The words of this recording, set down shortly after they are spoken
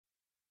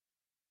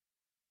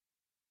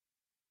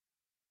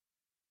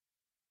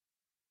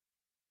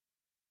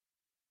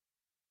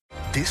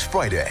This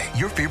Friday,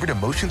 your favorite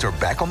emotions are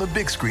back on the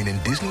big screen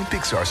in Disney and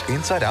Pixar's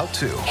Inside Out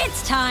 2.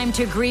 It's time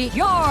to greet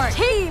your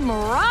Team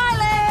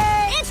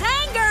Riley. It's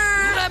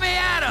anger. Let me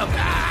at him.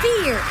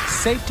 Fear.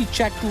 Safety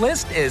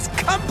checklist is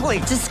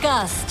complete.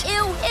 Disgust. Ew,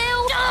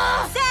 ew.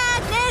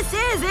 Sadness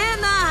is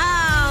in the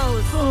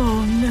house.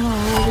 Oh, no.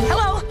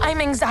 Hello, I'm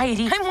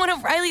anxiety. I'm one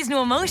of Riley's new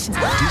emotions.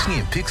 Disney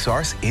and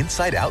Pixar's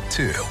Inside Out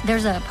 2.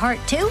 There's a part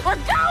 2? We're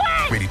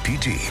going! Rated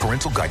PG.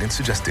 Parental guidance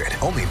suggested.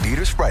 Only in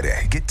theaters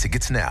Friday. Get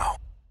tickets now.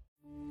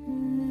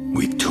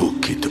 We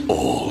took it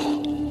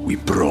all. We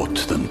brought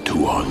them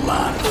to our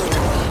land.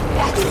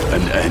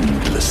 An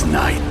endless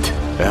night,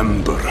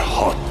 ember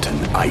hot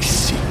and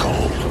icy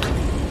cold.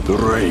 The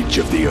rage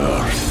of the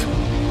earth.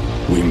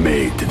 We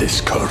made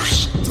this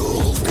curse.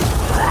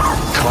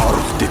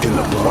 Carved it in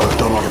the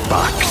blood on our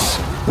backs.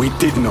 We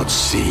did not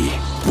see.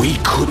 We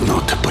could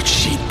not, but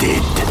she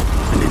did.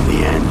 And in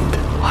the end...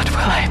 What will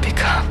I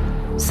become?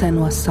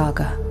 Senua's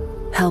Saga.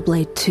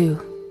 Hellblade 2.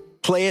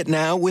 Play it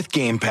now with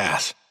Game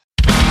Pass.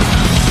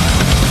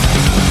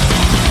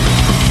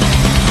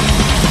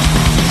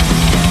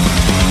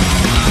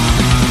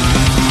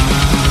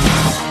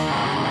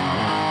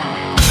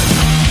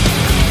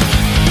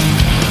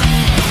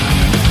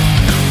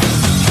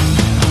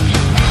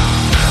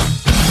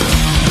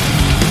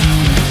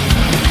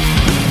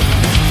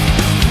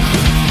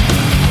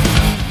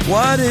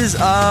 What is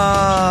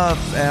up,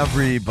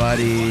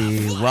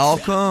 everybody?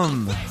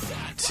 Welcome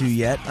to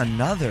yet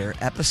another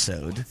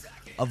episode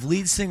of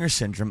Lead Singer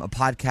Syndrome, a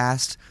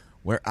podcast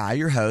where I,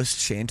 your host,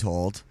 Shane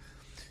Told,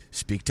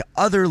 speak to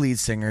other lead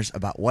singers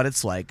about what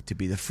it's like to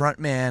be the front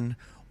man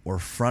or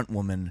front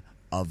woman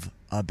of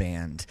a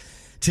band.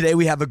 Today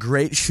we have a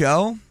great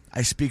show.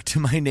 I speak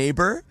to my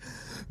neighbor,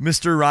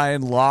 Mr.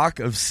 Ryan Locke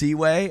of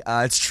Seaway.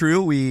 It's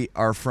true, we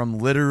are from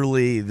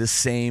literally the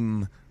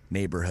same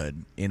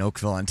neighborhood in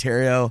Oakville,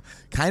 Ontario.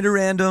 Kind of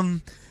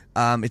random.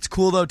 It's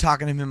cool, though,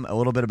 talking to him a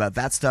little bit about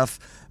that stuff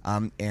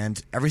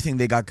and everything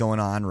they got going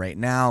on right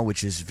now,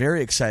 which is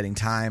very exciting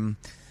time.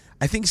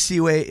 I think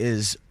Seaway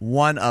is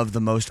one of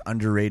the most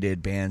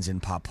underrated bands in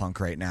pop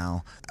punk right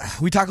now.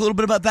 We talk a little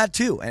bit about that,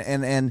 too,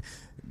 and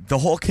the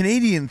whole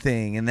Canadian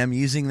thing and them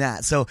using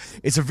that. So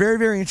it's a very,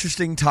 very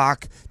interesting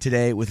talk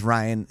today with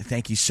Ryan.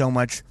 Thank you so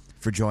much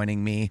for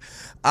joining me.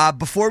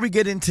 Before we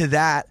get into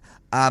that,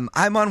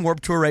 I'm on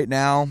Warped Tour right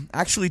now.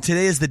 Actually,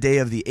 today is the day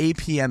of the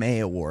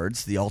APMA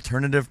Awards, the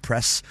Alternative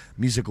Press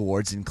Music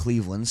Awards in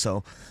Cleveland.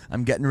 So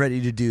I'm getting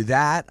ready to do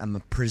that.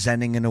 I'm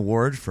presenting an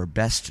award for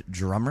Best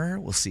Drummer.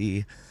 We'll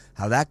see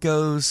how that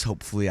goes.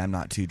 Hopefully I'm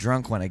not too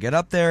drunk when I get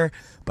up there.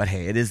 But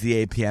hey, it is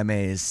the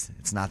APMAs.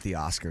 It's not the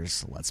Oscars,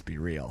 so let's be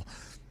real.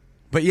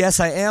 But yes,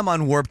 I am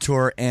on Warped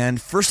Tour.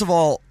 And first of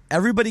all,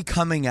 everybody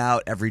coming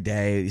out every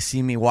day, you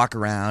see me walk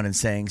around and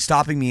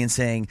stopping me and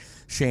saying,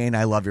 Shane,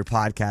 I love your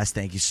podcast.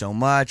 Thank you so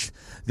much.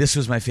 This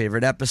was my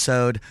favorite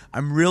episode.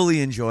 I'm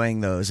really enjoying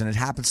those, and it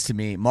happens to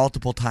me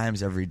multiple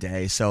times every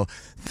day. So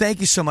thank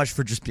you so much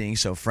for just being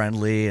so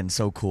friendly and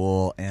so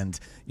cool. And,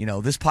 you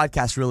know, this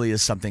podcast really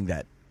is something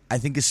that I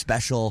think is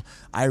special.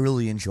 I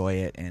really enjoy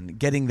it, and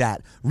getting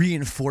that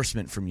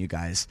reinforcement from you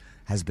guys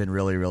has been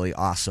really, really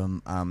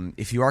awesome.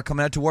 If you are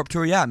coming out to Warped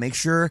Tour, yeah, make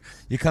sure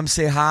you come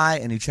say hi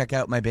and you check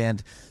out my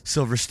band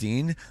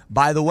Silverstein.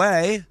 By the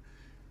way,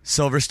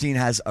 Silverstein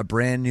has a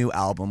brand new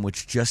album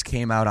which just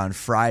came out on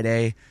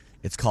Friday.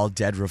 It's called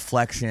Dead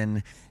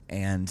Reflection,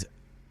 and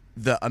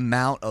the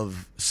amount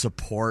of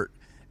support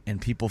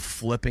and people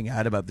flipping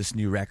out about this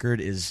new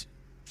record is,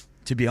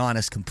 to be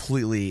honest,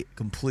 completely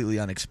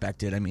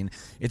unexpected. I mean,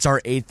 it's our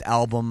 8th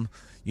album.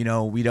 You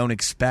know, we don't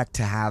expect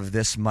to have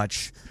this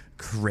much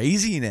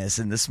craziness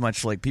and this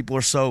much, like, people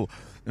are so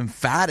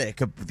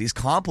emphatic of these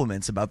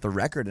compliments about the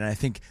record, and I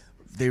think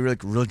they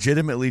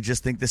legitimately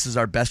just think this is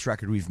our best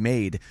record we've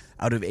made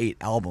out of 8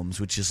 albums,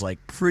 which is like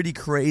pretty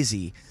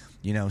crazy,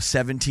 you know,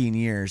 17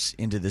 years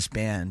into this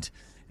band,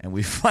 and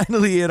we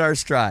finally hit our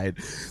stride.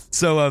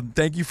 So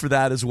thank you for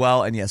that as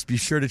well, and yes, be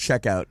sure to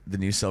check out the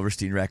new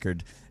Silverstein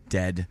record,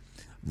 Dead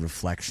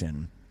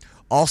Reflection.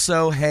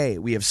 Also, hey,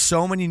 we have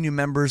so many new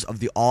members of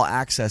the All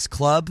Access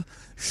Club.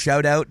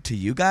 Shout out to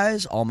you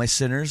guys, all my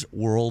sinners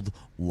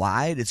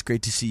worldwide. It's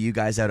great to see you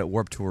guys out at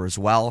Warped Tour as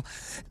well.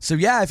 So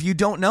yeah, if you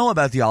don't know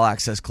about the All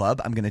Access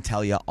Club, I'm going to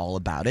tell you all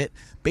about it.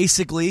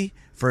 Basically,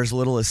 for as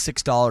little as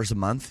 $6 a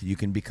month, you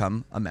can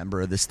become a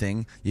member of this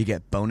thing. You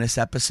get bonus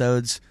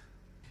episodes.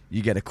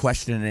 You get a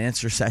question and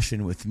answer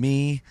session with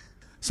me.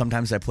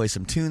 Sometimes I play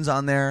some tunes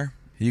on there.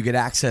 You get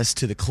access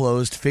to the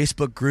closed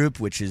Facebook group,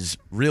 which is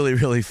really,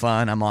 really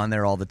fun. I'm on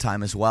there all the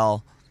time as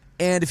well.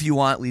 And if you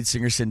want Lead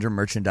Singer Syndrome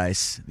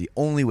merchandise, the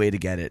only way to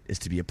get it is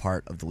to be a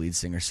part of the Lead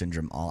Singer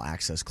Syndrome All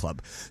Access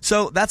Club.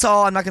 So that's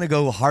all. I'm not going to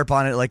go harp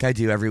on it like I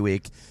do every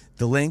week.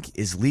 The link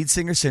is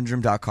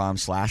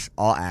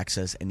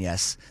leadsingersyndrome.com/all-access. And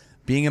yes,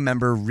 being a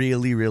member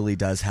really, really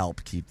does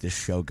help keep this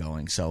show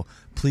going. So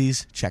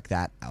please check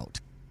that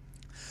out.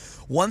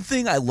 One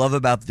thing I love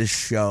about this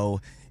show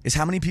is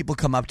how many people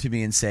come up to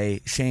me and say,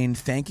 Shane,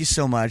 thank you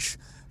so much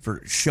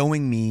for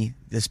showing me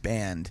this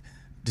band,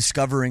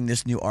 discovering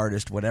this new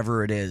artist,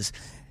 whatever it is.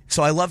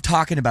 So I love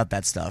talking about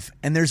that stuff.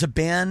 And there's a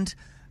band,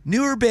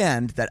 newer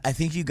band, that I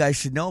think you guys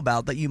should know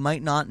about that you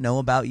might not know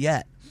about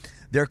yet.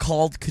 They're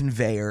called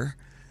Conveyor.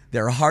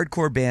 They're a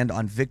hardcore band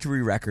on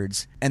Victory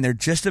Records, and they're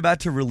just about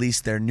to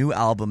release their new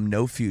album,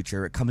 No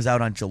Future. It comes out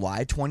on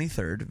July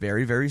 23rd,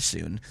 very, very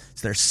soon.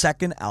 It's their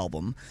second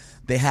album.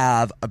 They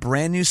have a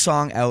brand new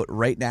song out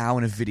right now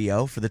in a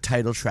video for the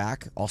title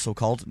track, also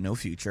called No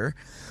Future.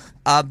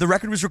 The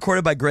record was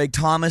recorded by Greg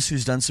Thomas,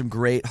 who's done some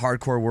great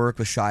hardcore work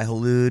with Shai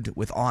Hulud,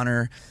 with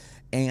Honor,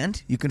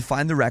 and you can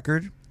find the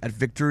record at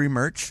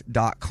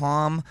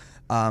victorymerch.com.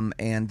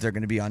 And they're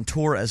going to be on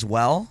tour as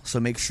well, so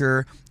make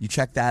sure you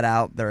check that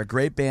out. They're a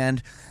great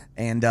band,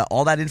 and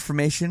all that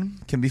information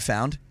can be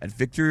found at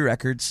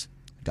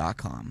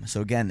victoryrecords.com.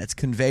 So again, that's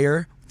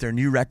Conveyor, their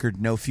new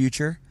record, No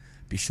Future.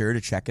 Be sure to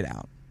check it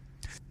out.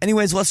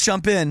 Anyways, let's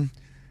jump in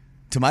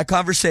to my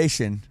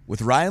conversation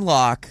with Ryan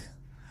Locke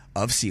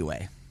of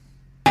Seaway.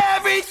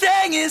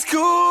 Everything is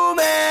cool,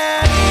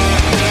 man.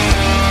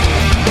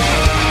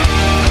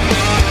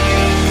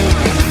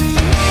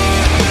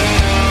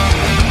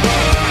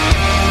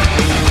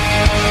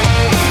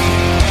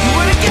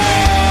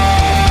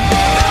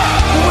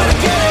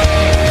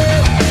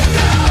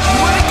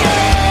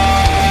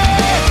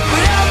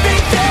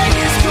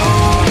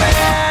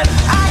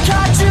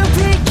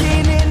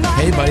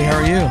 Hey, buddy, how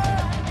are you?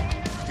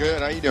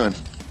 Good. How you doing?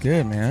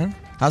 Good, man.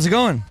 How's it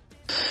going?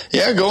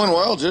 Yeah, going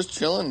well. Just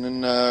chilling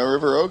in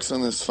River Oaks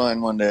on this fine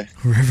Monday.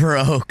 River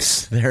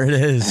Oaks. There it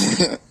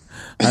is.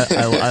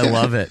 I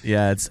love it.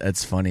 Yeah,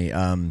 it's funny.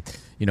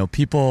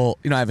 People,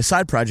 I have a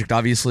side project,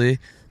 obviously,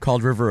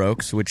 called River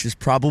Oaks, which is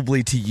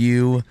probably to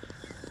you,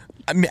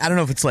 I mean, I don't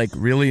know if it's like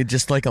really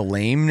just like a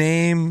lame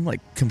name,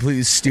 like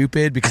completely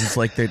stupid because it's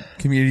like the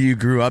community you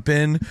grew up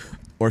in,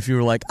 or if you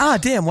were like,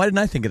 damn, why didn't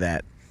I think of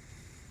that?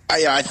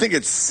 I think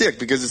it's sick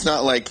because it's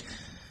not like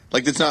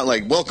it's not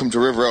like welcome to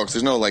River Oaks.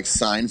 There's no like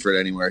sign for it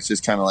anywhere. It's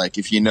just kind of like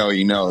if you know,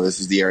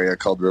 this is the area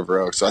called River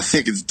Oaks. So I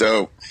think it's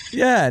dope.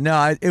 Yeah,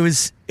 no,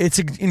 it's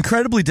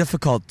incredibly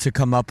difficult to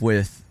come up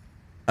with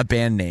a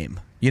band name.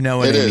 You know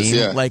what I mean? Is,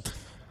 yeah. Like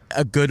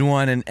a good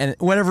one, and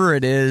whatever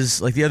it is.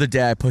 Like the other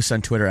day, I posted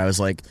on Twitter. I was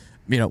like,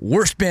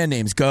 worst band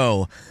names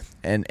go,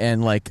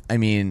 and like I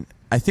mean,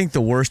 I think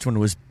the worst one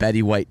was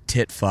Betty White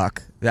Tit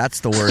Fuck.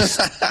 That's the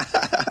worst.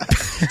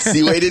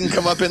 Seaway didn't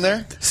come up in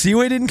there?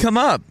 Seaway didn't come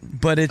up,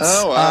 but it's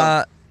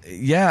I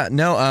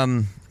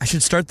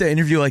should start the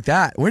interview like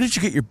that. Where did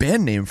you get your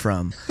band name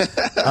from?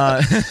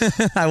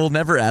 I will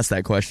never ask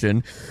that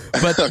question.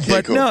 But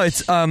cool. No,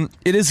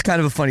 it is kind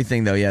of a funny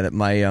thing though, yeah, that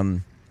my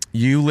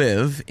you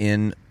live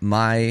in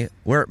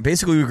where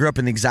basically we grew up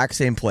in the exact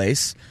same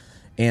place,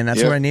 and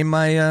that's where I named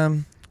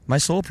my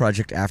solo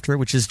project after,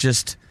 which is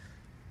just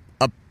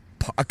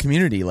a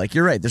community. Like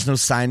you're right, there's no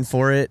sign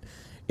for it.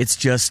 It's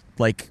just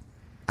like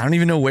I don't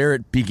even know where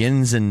it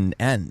begins and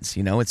ends.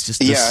 It's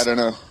just this I don't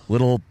know.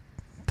 little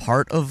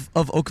part of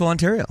Oakville,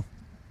 Ontario.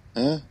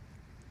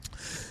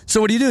 So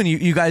what are you doing?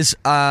 You guys,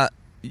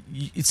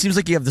 it seems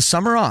like you have the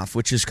summer off,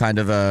 which is kind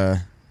of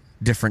a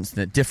different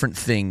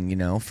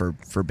thing, for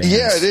bands.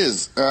 Yeah, it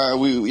is.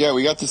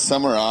 We got the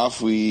summer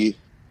off. We've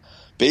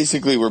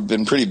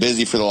been pretty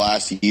busy for the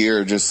last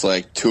year, just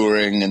like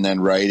touring and then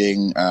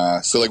writing.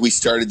 So like we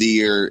started the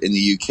year in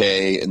the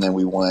UK, and then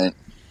we went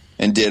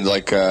and did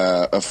like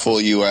a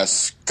full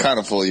US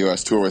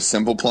tour with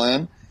Simple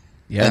Plan.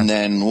 Yeah. And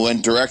then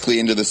went directly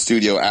into the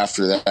studio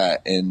after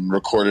that and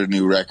recorded a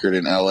new record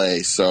in LA.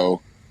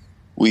 So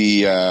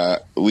we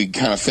kind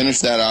of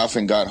finished that off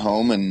and got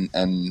home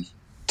and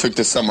took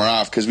the summer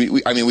off because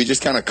we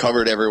just kind of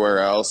covered everywhere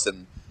else,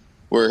 and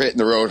we're hitting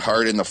the road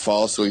hard in the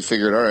fall. So we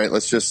figured, all right,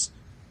 let's just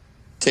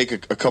take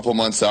a couple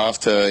months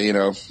off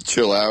to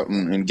chill out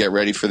and get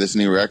ready for this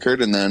new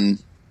record, and then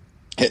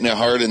hitting it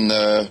hard in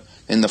the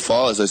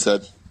fall, as I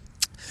said.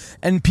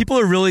 And people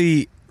are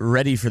really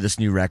ready for this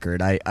new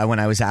record. I when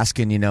I was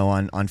asking,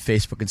 on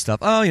Facebook and stuff,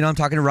 I'm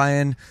talking to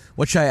Ryan,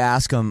 what should I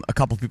ask him? A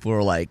couple people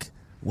were like,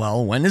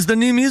 well, when is the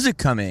new music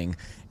coming?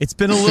 It's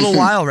been a little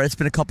while, right? It's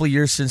been a couple of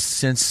years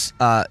since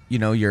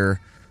your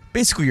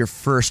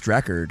first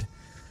record.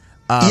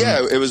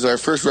 It was our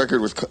first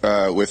record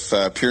with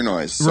Pure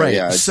Noise. So, right.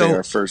 I'd say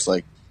our first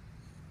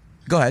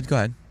Go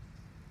ahead.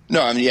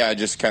 No, I mean,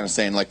 just kind of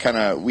saying,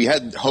 we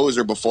had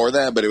Hoser before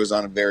that, but it was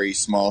on a very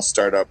small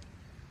startup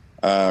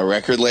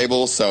record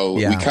label, so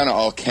we kind of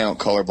all count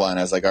Colorblind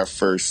as like our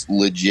first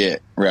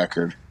legit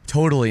record.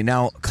 Totally.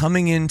 Now,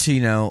 coming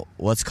into,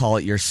 let's call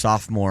it your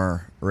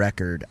sophomore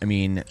record, I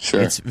mean, sure.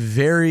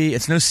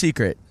 It's no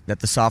secret that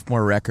the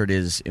sophomore record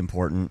is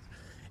important.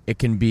 It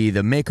can be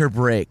the make or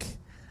break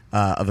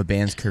of a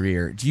band's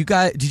career.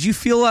 Did you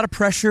feel a lot of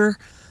pressure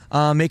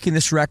making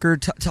this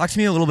record? Talk to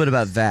me a little bit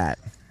about that.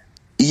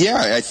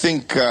 Yeah, I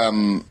think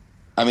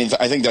I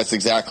think that's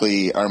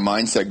exactly our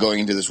mindset going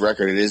into this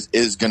record. It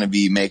is going to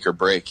be make or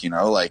break,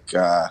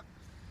 for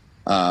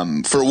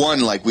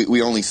one,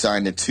 we only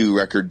signed a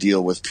 2-record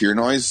deal with Pure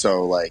Noise.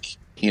 So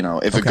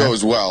if it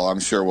goes well,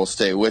 I'm sure we'll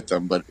stay with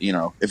them. But,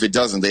 if it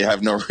doesn't, they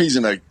have no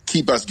reason to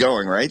keep us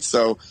going. Right.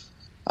 So,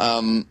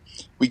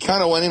 we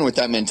kind of went in with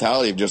that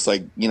mentality of just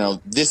like, you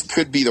know, this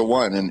could be the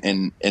one.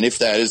 And if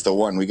that is the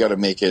one, we got to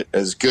make it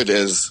as good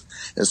as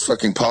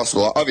fucking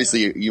possible.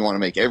 Obviously, you want to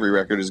make every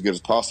record as good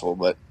as possible.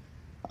 But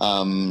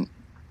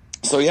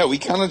so, yeah, we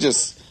kind of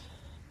just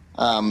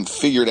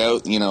figured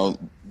out, you know,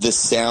 the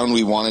sound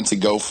we wanted to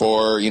go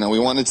for. You know, we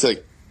wanted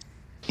to,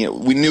 you know,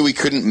 we knew we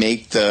couldn't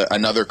make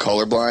another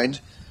Colorblind,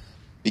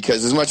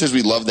 because as much as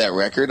we love that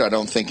record, I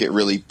don't think it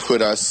really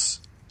put us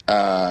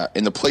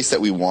in the place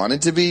that we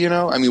wanted to be, you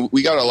know? I mean,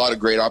 we got a lot of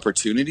great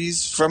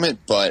opportunities from it,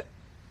 but,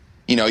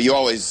 you know, you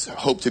always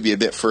hope to be a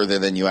bit further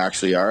than you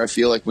actually are, I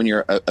feel like, when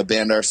you're a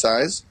band our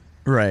size.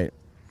 Right.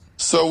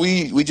 So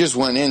we just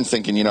went in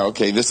thinking, you know,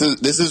 okay, this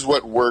is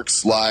what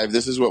works live.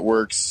 This is what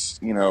works,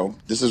 you know,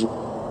 this is...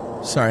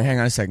 Sorry, hang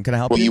on a second. Can I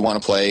help what you? you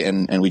want to play,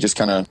 and we just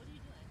kind of...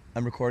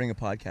 I'm recording a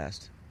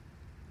podcast.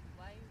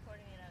 Why are you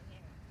recording it out here?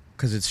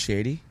 Because it's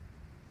shady.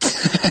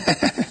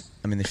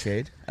 I'm in the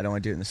shade. I don't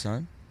want to do it in the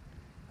sun.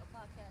 A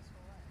podcast for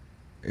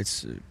what?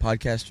 It's a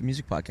podcast,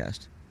 music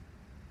podcast.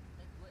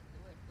 Like what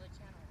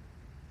channel?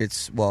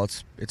 It's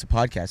a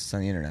podcast. It's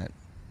on the internet.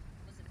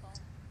 What's it called?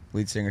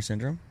 Lead Singer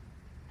Syndrome.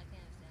 I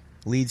can't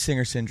understand. Lead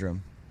Singer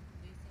Syndrome.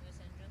 Lead singer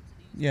syndrome? So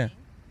do you Yeah. sing?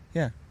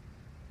 Yeah.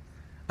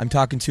 I'm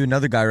talking to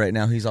another guy right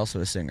now. He's also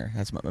a singer.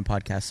 That's what my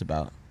podcast's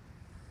about.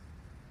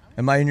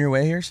 Am I in your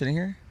way here, sitting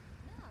here?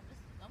 No,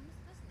 I'm just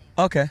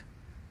listening. Okay.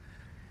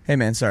 Hey,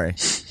 man, sorry.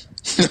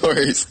 No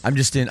worries. I'm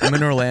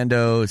in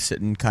Orlando,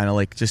 sitting kind of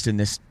like just in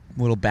this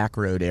little back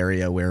road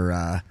area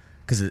where,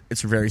 because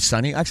it's very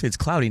sunny. Actually, it's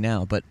cloudy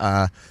now, but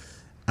I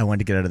wanted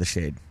to get out of the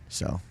shade.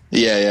 So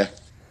Yeah,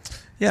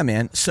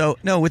 man. So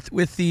no,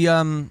 with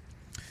the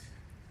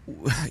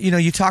you know,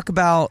 you talk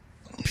about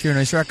Pure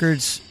Noise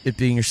Records, it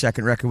being your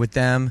second record with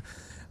them,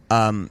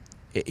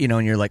 you know,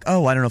 and you're like,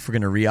 oh, I don't know if we're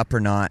going to re-up or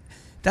not.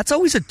 That's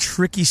always a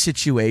tricky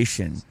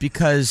situation,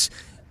 because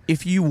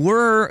if you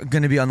were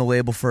going to be on the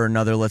label for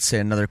another, let's say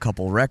another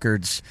couple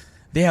records,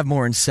 they have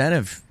more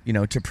incentive, you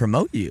know, to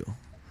promote you.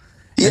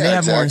 And they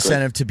have more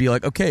incentive to be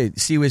like, okay,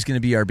 Seaway's going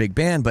to be our big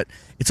band, but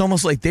it's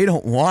almost like they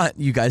don't want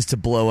you guys to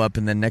blow up,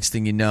 and then next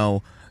thing you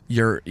know,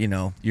 you're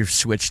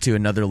switched to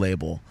another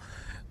label.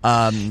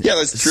 Yeah,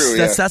 that's true.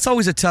 That's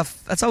always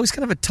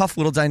kind of a tough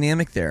little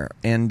dynamic there.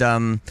 And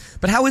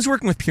but how is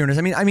working with Pure Noise?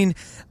 I mean,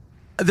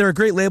 they're a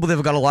great label.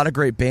 They've got a lot of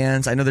great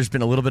bands. I know there's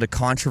been a little bit of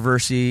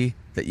controversy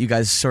that you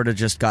guys sort of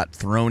just got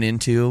thrown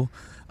into.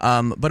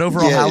 But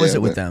overall, how is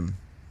it with them?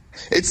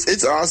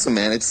 It's awesome,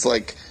 man. It's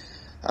like,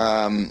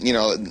 you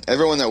know,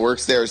 everyone that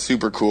works there is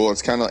super cool.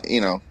 It's kind of, you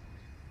know,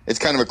 it's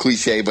kind of a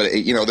cliche, but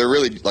you know, they're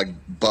really like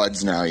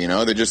buds now, you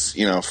know, they're just,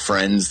 you know,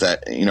 friends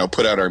that, you know,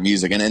 put out our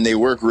music, and they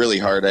work really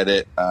hard at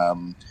it. But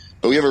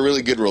we have a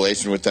really good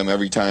relation with them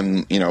every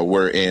time, you know,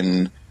 we're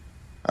in,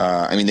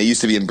 I mean, they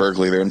used to be in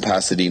Berkeley, they're in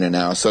Pasadena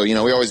now. So, you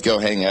know, we always go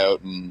hang out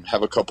and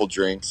have a couple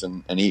drinks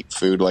and eat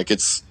food. Like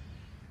it's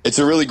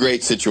a really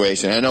great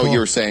situation. I know you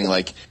were saying,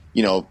 like,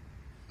 you know,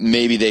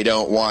 maybe they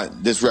don't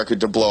want this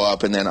record to blow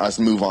up and then us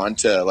move on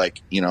to,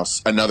 like, you know,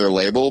 another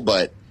label,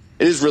 but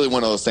it is really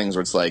one of those things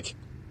where it's like,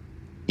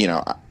 you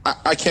know,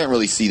 I can't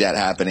really see that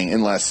happening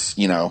unless,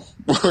 you know,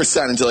 we're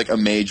signed into like a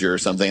major or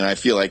something. And I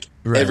feel like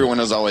everyone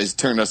has always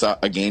turned us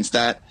against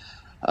that.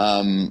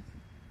 But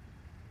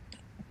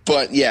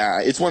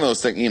yeah, it's one of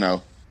those things, you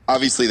know,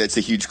 obviously that's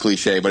a huge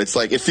cliche, but it's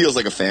like, it feels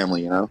like a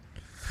family, you know?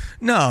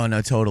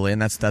 No, totally.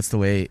 And that's the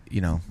way,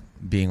 you know,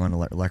 being on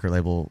a record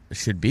label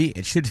should be.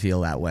 It should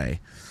feel that way.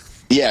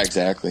 Yeah,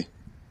 exactly.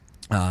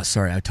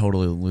 Sorry, I'm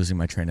totally losing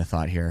my train of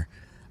thought here.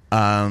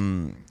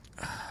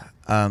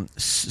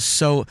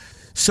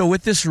 So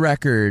with this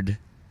record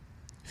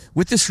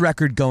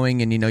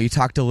going, and, you know, you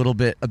talked a little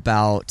bit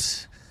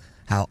about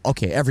how,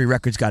 okay, every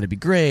record's got to be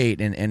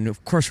great, and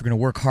of course we're going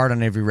to work hard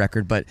on every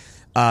record, but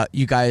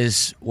you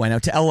guys went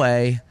out to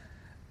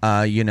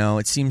LA. You know,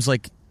 it seems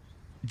like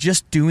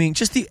just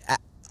the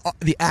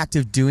act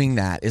of doing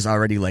that is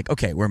already like,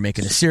 okay, we're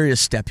making a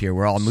serious step here.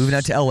 We're all moving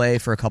out to LA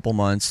for a couple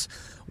months.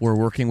 We're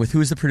working with, who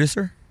is the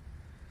producer?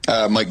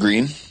 Mike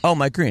Green. Oh,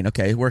 Mike Green.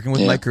 Okay, working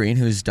with Mike Green,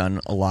 who's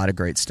done a lot of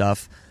great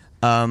stuff.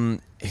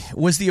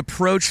 Was the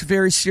approach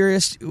very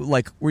serious?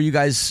 Like, were you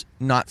guys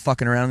not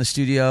fucking around in the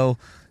studio,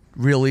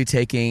 really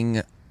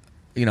taking,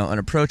 you know, an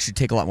approach to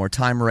take a lot more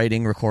time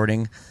writing,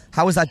 recording?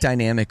 How was that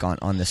dynamic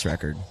on this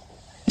record?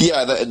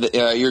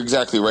 Yeah, you're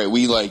exactly right.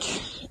 We, like,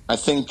 I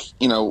think,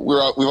 you know,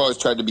 we've always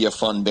tried to be a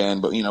fun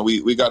band, but, you know,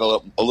 we got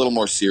a little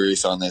more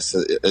serious on this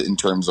in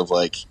terms of,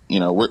 like, you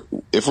know,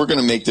 if we're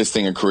going to make this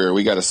thing a career,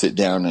 we got to sit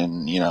down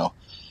and, you know,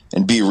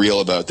 and be real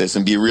about this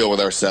and be real with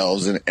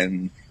ourselves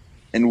and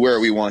where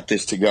we want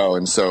this to go.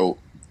 And so,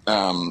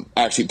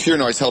 actually, Pure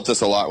Noise helped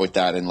us a lot with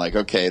that. And, like,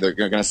 okay, they're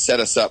going to set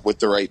us up with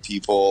the right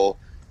people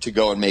to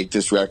go and make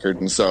this record.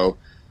 And so,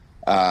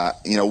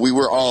 you know, we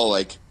were all,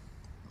 like,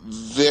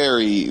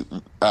 very,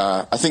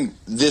 I think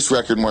this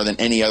record more than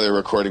any other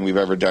recording we've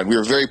ever done, we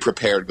were very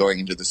prepared going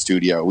into the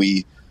studio.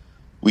 We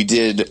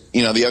did,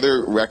 you know, the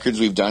other records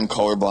we've done,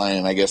 Colorblind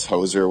and I guess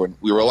Hoser, when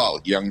we were a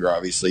lot younger,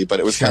 obviously, but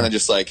it was kind of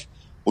just like,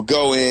 we'll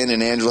go in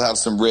and Andrew will have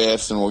some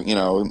riffs, and we'll, you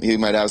know, he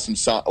might have some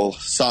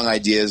song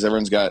ideas.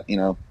 Everyone's got, you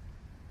know,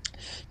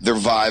 their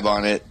vibe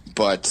on it,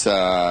 but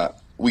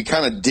we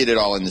kind of did it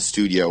all in the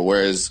studio.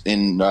 Whereas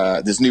in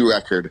this new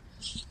record,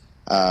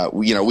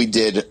 we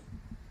did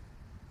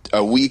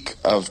a week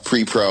of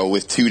pre-pro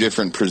with 2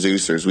 different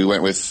producers. We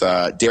went with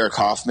Derek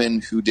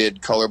Hoffman, who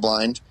did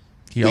Colorblind.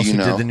 He also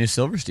did the new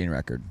Silverstein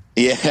record.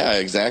 Yeah,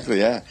 exactly.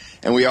 Yeah,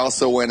 and we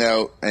also went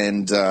out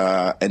and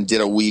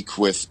did a week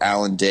with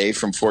Alan Day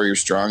from 4 Year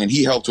Strong, and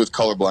he helped with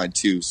Colorblind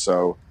too.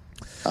 So,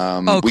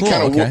 cool. We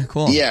kind of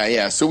cool.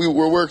 Yeah. So we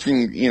were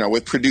working, you know,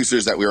 with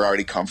producers that we were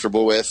already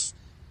comfortable with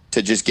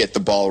to just get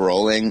the ball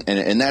rolling,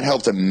 and that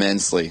helped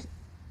immensely.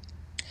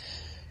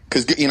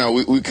 Because, you know,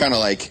 we were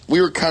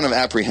kind of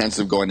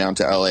apprehensive going down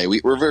to LA.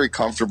 We're very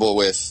comfortable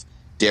with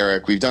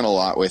Derek. We've done a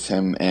lot with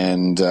him,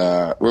 and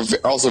we're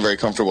also very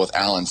comfortable with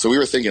Alan. So we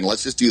were thinking,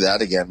 let's just do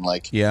that again,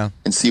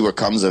 and see what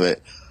comes of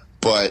it.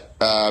 But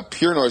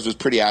Pure Noise was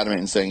pretty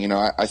adamant in saying, you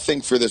know, I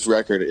think for this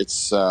record,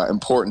 it's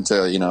important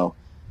to, you know,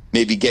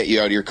 maybe get you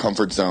out of your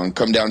comfort zone,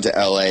 come down to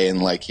LA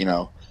and, like, you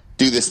know,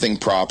 do this thing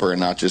proper and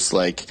not just,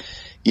 like,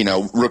 you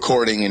know,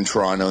 recording in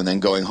Toronto and then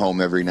going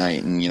home every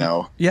night and, you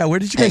know, where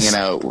did you hanging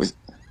out with.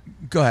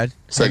 Go ahead.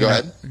 Sorry, go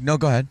ahead. No,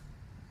 go ahead.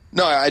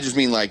 No, I just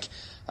mean, like,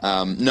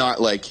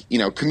 not like, you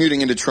know,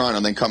 commuting into Toronto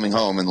and then coming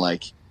home and,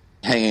 like,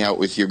 hanging out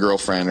with your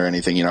girlfriend or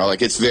anything, you know,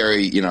 like, it's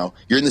very, you know,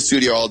 you're in the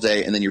studio all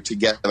day and then you're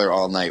together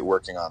all night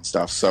working on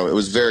stuff. So it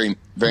was very,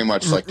 very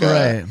much like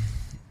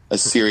a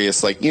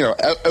serious, like, you know,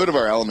 out of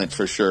our element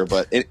for sure,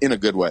 but in a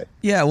good way.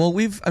 Yeah, well,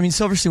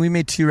 Silverstein, we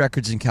made 2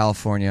 records in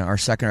California, our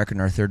second record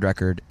and our third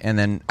record. And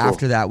then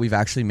after that, we've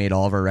actually made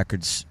all of our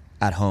records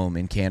at home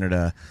in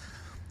Canada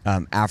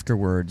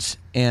afterwards.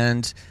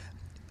 And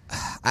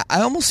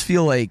I almost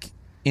feel like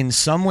in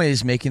some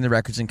ways making the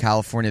records in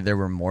California, there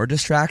were more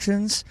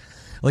distractions.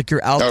 Like,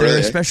 you're out there, really?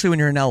 Especially when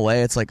you're in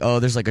LA, it's like,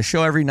 oh, there's like a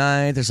show every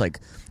night. There's like,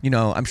 you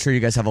know, I'm sure you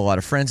guys have a lot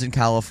of friends in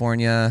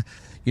California.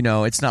 You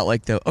know, it's not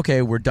like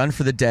okay, we're done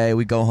for the day,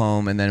 we go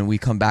home, and then we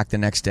come back the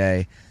next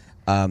day.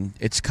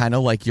 It's kind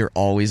of like you're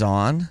always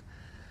on.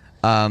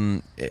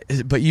 But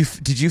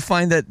did you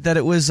find that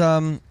it was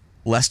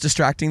less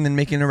distracting than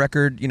making a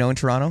record, you know, in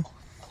Toronto?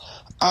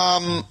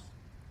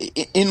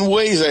 In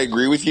ways, I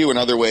agree with you. In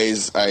other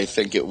ways, I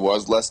think it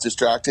was less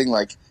distracting.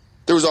 Like,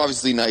 there was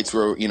obviously nights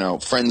where, you know,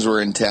 friends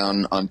were in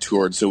town on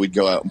tour, so we'd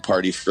go out and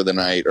party for the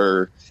night,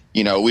 or,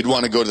 you know, we'd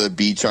want to go to the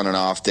beach on an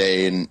off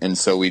day, and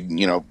so we'd,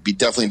 you know,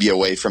 definitely be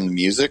away from the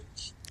music.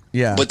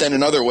 Yeah. But then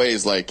in other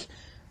ways, like,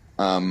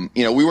 you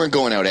know, we weren't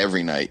going out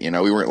every night. You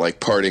know, we weren't, like,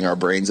 partying our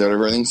brains out of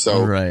everything.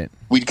 So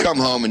we'd come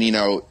home and, you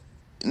know,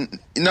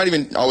 not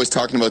even always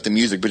talking about the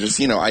music, but just,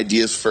 you know,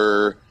 ideas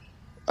for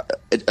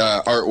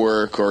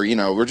artwork, or, you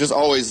know, we're just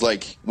always,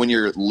 like, when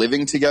you're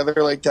living together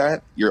like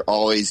that, you're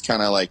always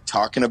kind of, like,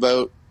 talking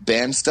about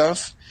band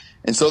stuff.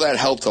 And so that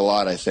helped a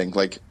lot, I think.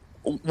 Like,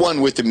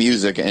 one, with the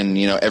music and,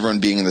 you know, everyone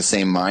being in the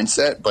same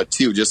mindset, but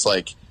 2, just,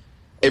 like,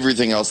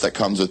 everything else that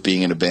comes with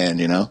being in a band,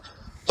 you know?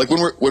 Like,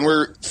 when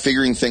we're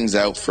figuring things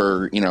out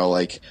for, you know,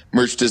 like,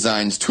 merch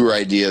designs, tour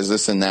ideas,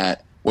 this and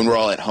that, when we're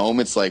all at home,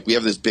 it's like we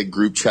have this big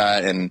group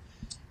chat, and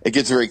it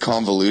gets very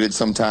convoluted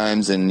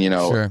sometimes, and, you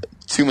know,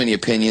 too many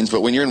opinions.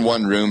 But when you're in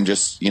one room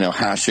just, you know,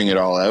 hashing it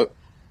all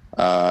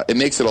out, it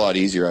makes it a lot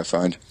easier, I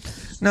find.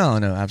 No,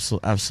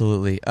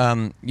 absolutely.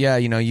 Yeah,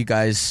 you know, you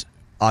guys,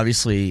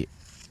 obviously,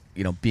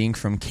 you know, being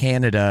from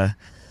Canada,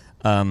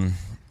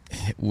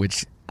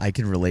 which I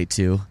can relate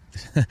to,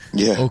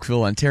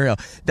 Oakville, Ontario,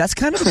 that's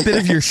kind of a bit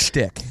of your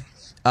shtick.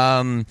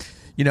 You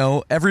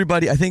know,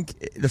 everybody, I think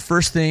the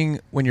first thing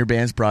when your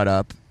band's brought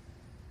up,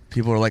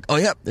 people are like, oh,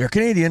 yeah, they're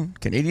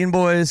Canadian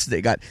boys.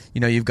 They got,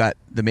 you know, you've got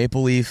the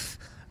maple leaf,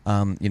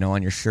 you know,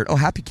 on your shirt. Oh,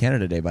 happy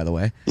Canada Day, by the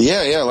way.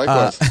 Yeah,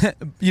 likewise.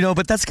 You know,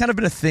 but that's kind of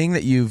been a thing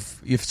that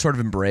you've sort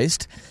of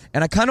embraced.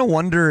 And I kind of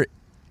wonder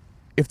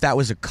if that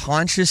was a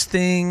conscious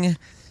thing,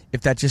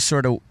 if that just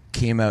sort of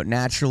came out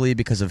naturally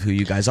because of who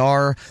you guys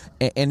are,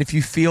 and if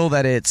you feel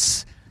that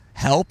it's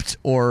helped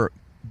or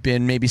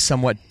been maybe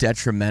somewhat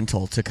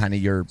detrimental to kind of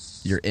your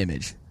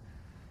image.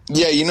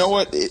 Yeah, you know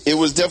what? It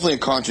was definitely a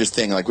conscious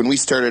thing. Like, when we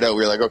started out,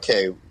 we were like,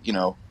 okay, you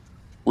know,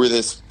 we're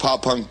this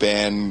pop punk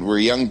band, we're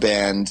a young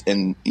band,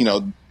 and, you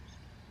know,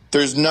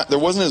 there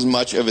wasn't as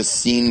much of a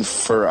scene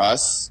for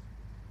us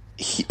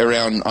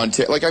around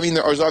Ontario. Like, I mean,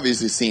 there was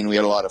obviously a scene. We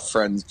had a lot of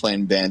friends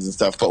playing bands and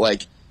stuff, but,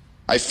 like,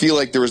 I feel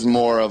like there was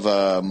more of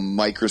a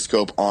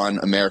microscope on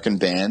American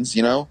bands,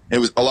 you know? It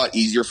was a lot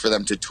easier for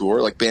them to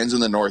tour. Like, bands in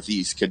the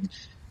Northeast could,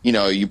 you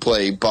know, you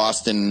play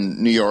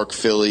Boston, New York,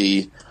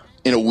 Philly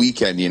in a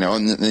weekend, you know,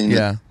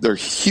 and they're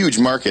huge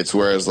markets,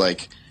 whereas,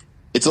 like,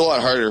 it's a lot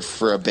harder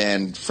for a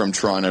band from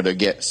Toronto to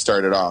get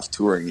started off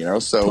touring, you know?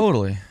 So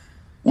totally.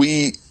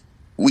 We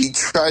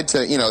tried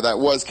to, you know, that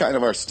was kind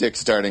of our stick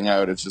starting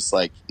out. It's just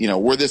like, you know,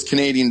 we're this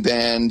Canadian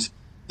band.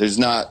 There's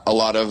not a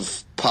lot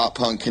of pop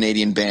punk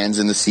Canadian bands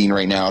in the scene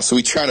right now, so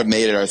we tried to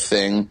make it our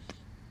thing.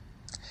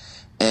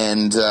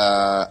 And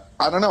I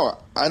don't know.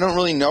 I don't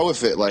really know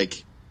if it,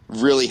 like,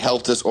 really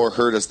helped us or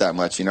hurt us that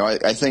much, you know?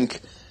 I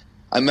think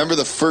I remember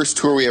the first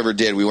tour we ever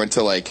did. We went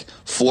to like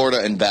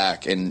Florida and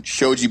back, and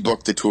Shoji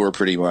booked the tour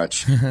pretty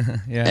much.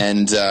 Yeah.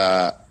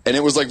 And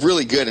it was like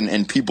really good,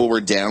 and people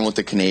were down with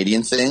the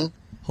Canadian thing.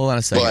 Hold on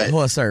a second.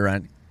 Hold on, sorry,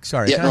 Ryan.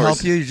 Sorry, Yeah, can no I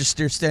help worries.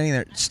 you? You're standing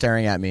there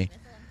staring at me.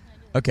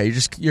 Okay,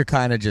 you're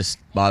kind of just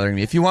bothering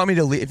me. If you want me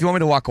to leave, if you want me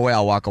to walk away,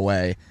 I'll walk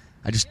away.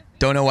 I just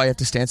don't know why you have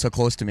to stand so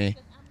close to me.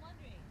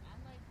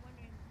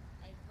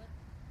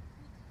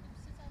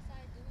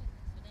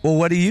 Well,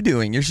 what are you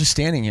doing? You're just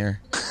standing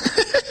here.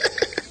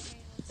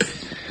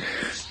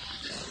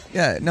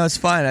 Yeah, no, it's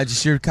fine.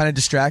 You're kind of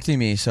distracting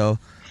me. So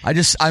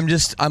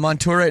I'm on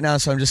tour right now,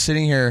 so I'm just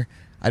sitting here.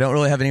 I don't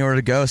really have anywhere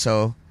to go,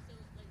 so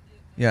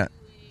yeah.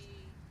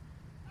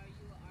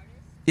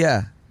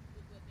 Yeah.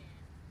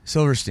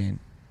 Silverstein.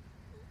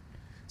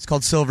 It's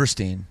called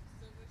Silverstein.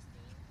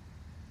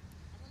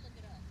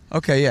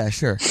 Okay, yeah,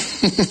 sure.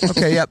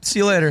 Okay, yep. See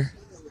you later.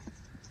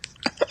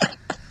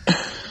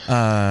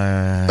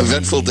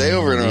 Eventful day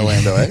over in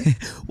Orlando, eh?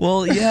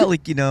 Well, yeah,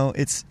 like, you know,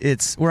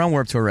 it's we're on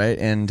Warped Tour, right?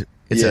 And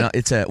we have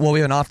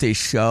an off day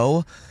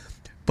show,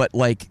 but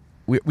like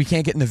we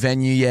can't get in the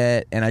venue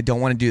yet, and I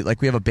don't want to do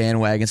like we have a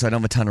bandwagon, so I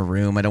don't have a ton of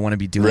room. I don't want to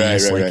be doing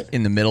this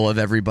in the middle of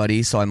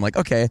everybody. So I'm like,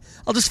 okay,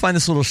 I'll just find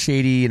this little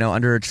shady, you know,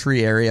 under a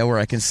tree area where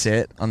I can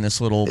sit on this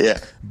little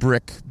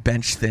brick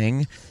bench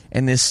thing,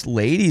 and this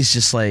lady's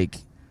just like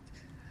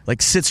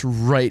sits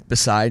right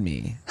beside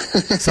me.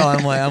 So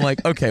I'm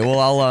like, okay, well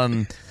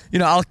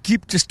I'll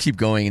keep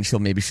going, and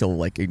she'll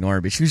like ignore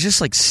me. But she was just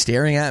like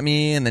staring at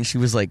me, and then she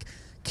was like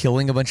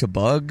killing a bunch of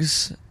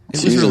bugs.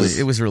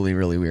 It was really,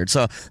 really weird.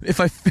 So if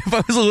I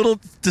was a little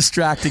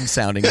distracting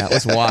sounding, that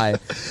was why.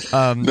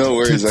 No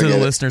worries, to the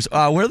listeners.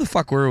 Where the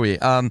fuck were we?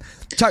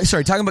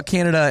 Talking about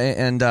Canada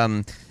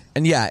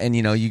and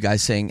you know, you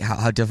guys saying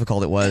how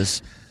difficult it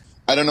was.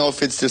 I don't know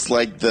if it's just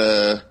like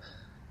the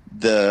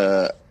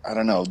I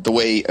don't know, the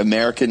way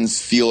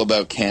Americans feel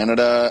about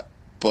Canada,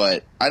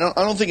 but I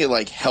don't think it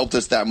like helped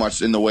us that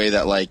much in the way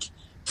that like,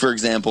 for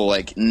example,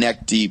 like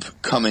Neck Deep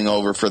coming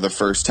over for the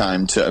first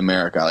time to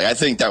America. Like I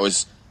think that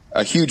was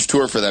a huge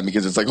tour for them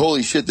because it's like,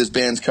 holy shit, this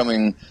band's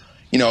coming,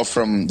 you know,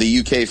 from the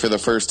UK for the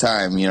first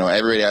time. You know,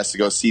 everybody has to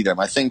go see them.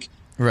 I think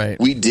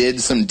we did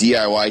some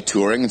DIY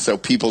touring, and so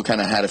people kind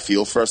of had a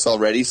feel for us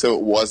already, so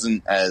it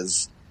wasn't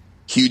as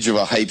huge of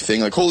a hype thing.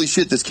 Like, holy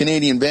shit, this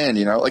Canadian band,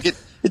 you know? Like, it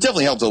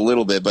definitely helped a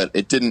little bit, but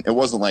it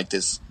wasn't like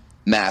this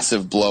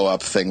massive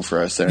blow-up thing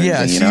for us or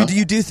anything, so you know?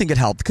 you do think it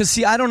helped? Because,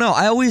 see, I don't know.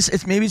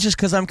 Maybe it's just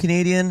because I'm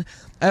Canadian.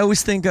 I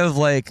always think of,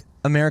 like,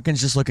 Americans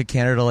just look at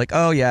Canada like,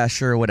 oh, yeah,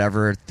 sure,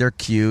 whatever. They're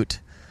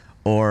cute.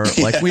 Or,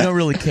 like, we don't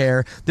really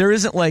care. There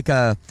isn't, like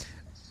a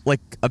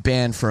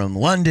band from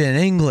London,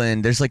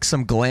 England. There's, like,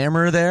 some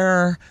glamour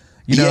there.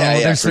 You know,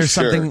 there's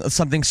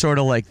something sort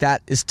of like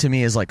that to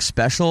me is, like,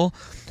 special.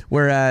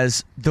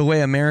 Whereas the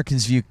way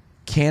Americans view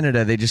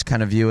Canada, they just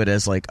kind of view it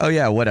as, like, oh,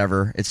 yeah,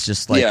 whatever. It's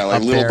just, like,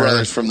 like little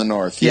brothers from the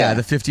north. Yeah,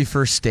 the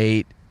 51st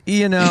state.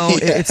 You know,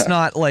 it's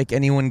not like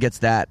anyone gets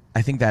that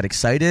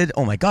excited.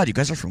 Oh my God, you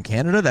guys are from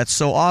Canada? That's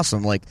so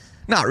awesome. Like,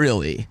 not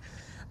really.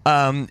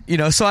 You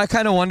know, so I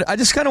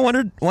just kind of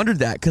wondered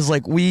that because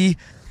like a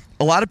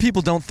lot of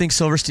people don't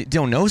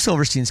know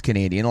Silverstein's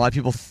Canadian. A lot of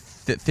people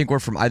think we're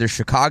from either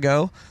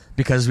Chicago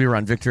because we were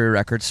on Victory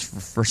Records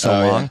for so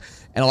long,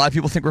 and a lot of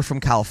people think we're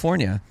from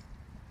California.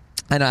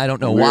 And I don't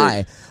know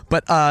why,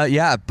 but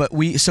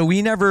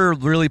we never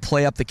really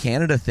play up the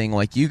Canada thing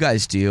like you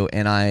guys do,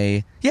 and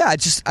I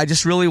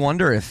just really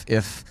wonder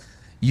if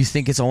you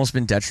think it's almost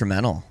been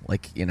detrimental,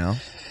 like I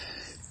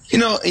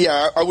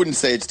wouldn't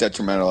say it's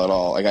detrimental at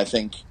all. Like I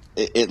think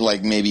it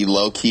like maybe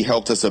low key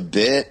helped us a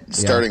bit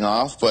starting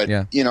off, but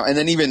you know, and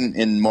then even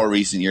in more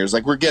recent years,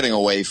 like we're getting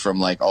away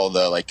from like all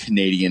the like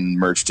Canadian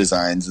merch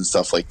designs and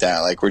stuff like that.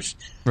 Like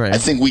I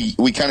think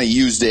we kind of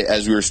used it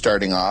as we were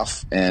starting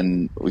off,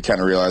 and we kind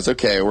of realized,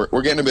 okay,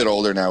 we're getting a bit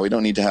older now. We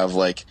don't need to have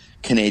like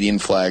Canadian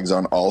flags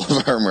on all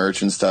of our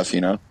merch and stuff,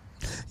 you know?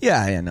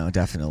 Yeah, no,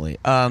 definitely.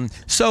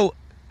 So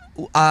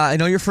I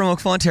know you're from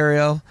Oakville,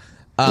 Ontario.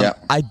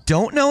 I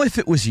don't know if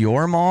it was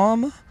your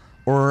mom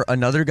or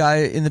another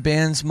guy in the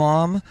band's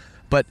mom,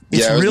 but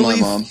it's it was really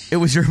my mom. It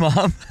was your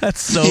mom. That's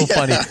so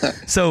funny.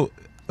 So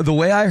the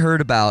way I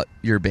heard about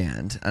your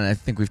band, and I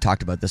think we've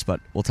talked about this, but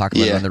we'll talk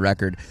about it on the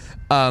record.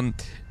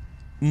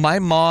 My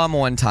mom,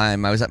 one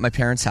time, I was at my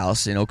parents'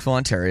 house in Oakville,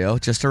 Ontario,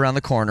 just around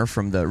the corner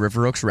from the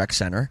River Oaks Rec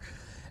Center,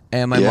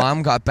 and my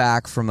mom got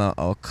back from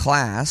a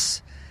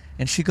class,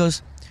 and she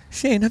goes,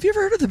 "Shane, have you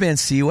ever heard of the band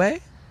Seaway?"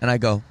 And I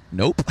go,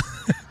 "Nope."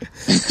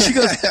 She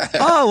goes,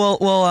 "Oh,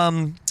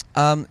 well,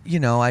 you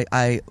know,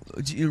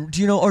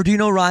 do you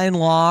know Ryan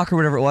Locke or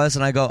whatever it was?"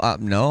 And I go,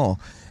 "No."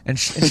 And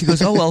she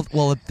goes, "Oh,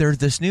 well,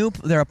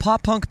 they're a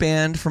pop punk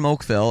band from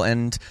Oakville,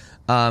 and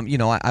you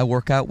know, I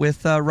work out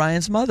with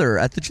Ryan's mother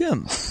at the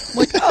gym." I'm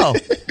like, "Oh,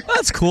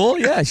 that's cool."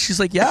 Yeah. She's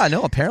like, "Yeah,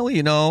 no, apparently,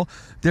 you know,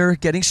 they're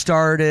getting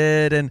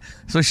started." And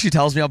so she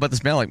tells me all about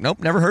this band. I'm like, "Nope,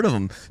 never heard of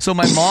them." So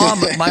my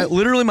mom,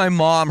 my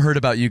mom heard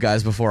about you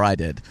guys before I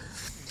did.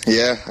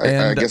 Yeah,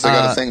 I guess I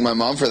got to thank my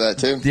mom for that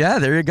too. Yeah,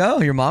 there you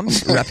go. Your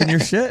mom's repping your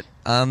shit.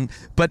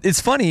 But it's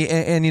funny,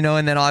 and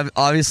then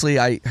obviously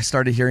I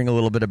started hearing a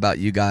little bit about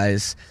you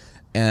guys,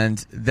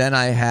 and then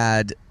I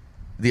had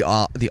the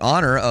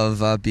honor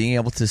of being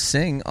able to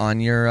sing on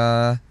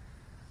your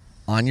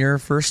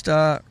first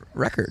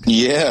record.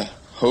 Yeah,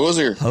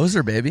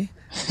 Hoser, baby.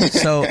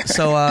 So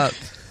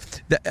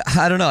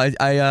I don't know.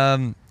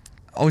 I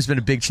always been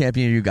a big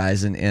champion of you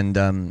guys,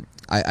 and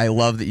I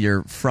love that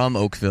you're from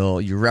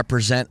Oakville. You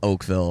represent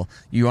Oakville.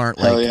 You aren't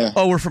like,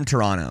 oh, we're from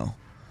Toronto.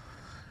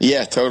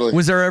 Yeah, totally.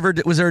 Was there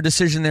a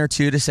decision there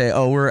too to say,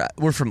 oh,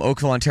 we're from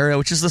Oakville, Ontario,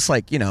 which is this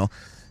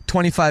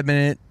 25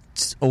 minutes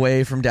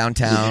away from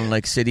downtown,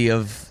 like city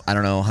of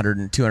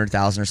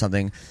 200,000 or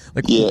something.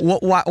 Like,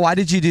 why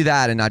did you do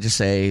that and not just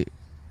say,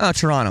 oh,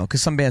 Toronto?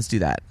 Because some bands do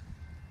that.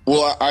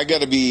 Well, I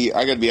gotta be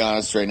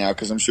honest right now,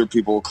 because I'm sure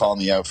people will call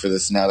me out for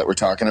this now that we're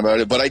talking about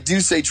it. But I do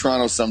say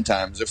Toronto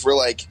sometimes. If we're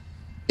like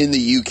in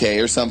the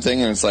UK or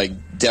something, and it's like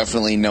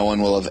definitely no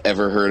one will have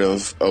ever heard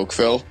of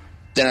Oakville,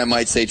 then I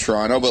might say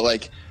Toronto. But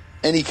like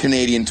any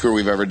Canadian tour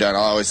we've ever done,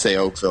 I'll always say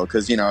Oakville,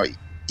 because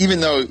even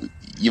though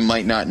you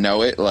might not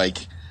know it, like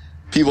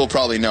people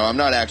probably know I'm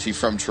not actually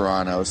from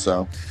Toronto.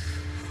 So,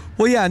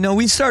 well, yeah, no,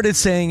 we started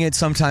saying it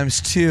sometimes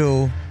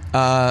too.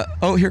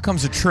 Oh, here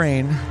comes a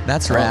train.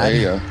 That's rad. Oh, there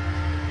you go.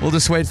 We'll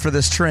just wait for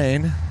this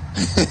train.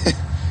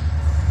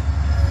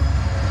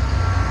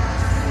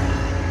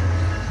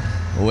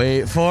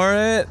 Wait for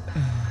it.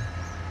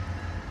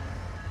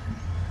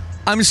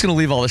 I'm just going to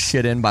leave all this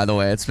shit in, by the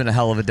way. It's been a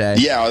hell of a day.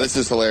 Yeah, this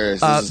is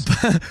hilarious.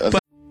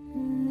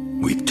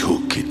 We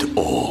took it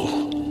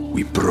all.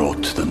 We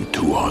brought them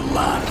to our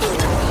land.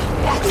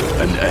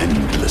 An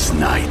endless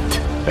night,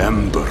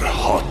 ember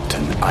hot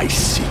and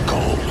icy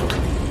cold.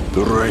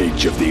 The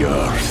rage of the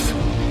earth.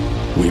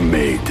 We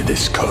made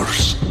this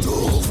curse.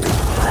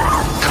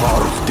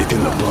 Carved it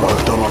in the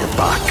blood on our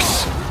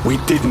backs. We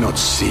did not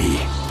see.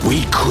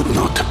 We could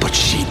not, but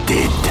she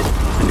did.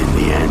 And in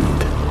the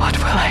end, What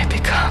will I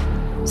become?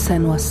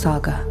 Senua's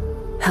Saga.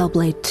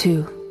 Hellblade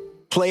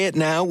 2. Play it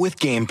now with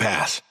Game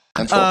Pass.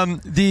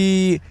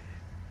 The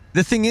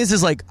thing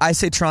is like I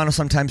say Toronto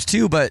sometimes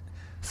too, but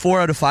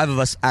 4 out of 5 of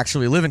us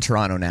actually live in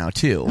Toronto now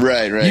too.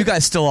 Right. You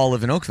guys still all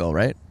live in Oakville,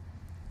 right?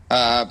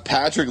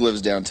 Patrick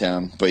lives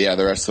downtown, but yeah,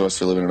 the rest of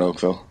us are living in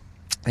Oakville.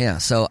 Yeah,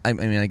 so I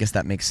mean, I guess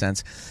that makes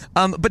sense.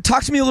 But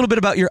talk to me a little bit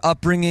about your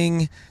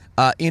upbringing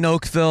in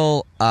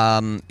Oakville.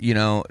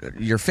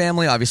 Your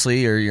family,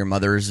 obviously, or your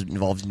mother's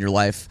involved in your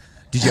life.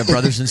 Did you have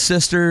brothers and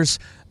sisters?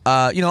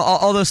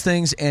 All those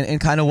things, and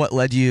kind of what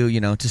led you,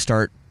 to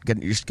start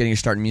getting your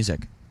start in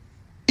music.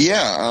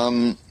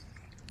 Yeah,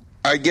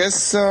 I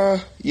guess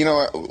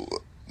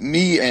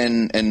me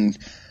and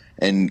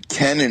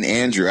Ken and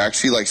Andrew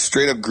actually like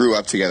straight up grew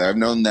up together. I've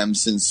known them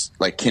since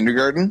like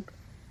kindergarten.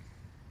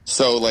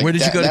 So like, where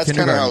did you go to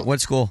kindergarten?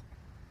 What school?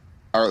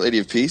 Our Lady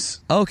of Peace.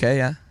 Oh, okay,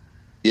 yeah.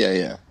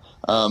 Yeah.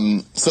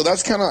 So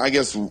that's kind of, I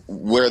guess,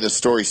 where the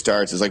story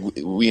starts. Is like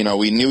we've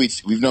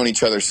known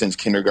each other since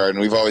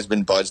kindergarten. We've always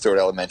been buds throughout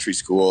elementary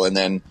school, and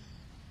then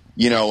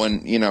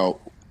when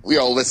we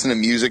all listen to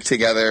music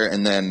together,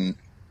 and then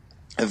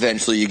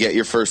eventually you get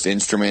your first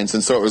instruments.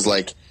 And so it was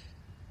like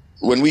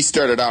when we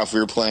started off, we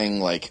were playing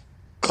like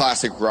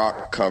classic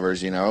rock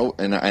covers, and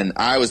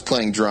I was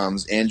playing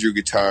drums, Andrew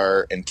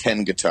guitar, and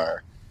Ken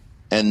guitar.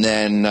 And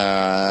then,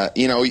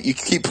 you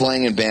keep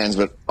playing in bands,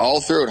 but all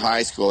throughout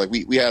high school, like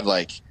we had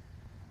like,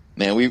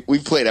 man, we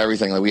played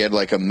everything. Like we had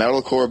like a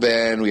metalcore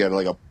band, we had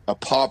like a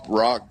pop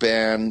rock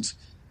band,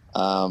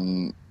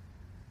 and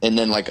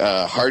then like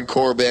a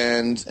hardcore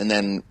band, and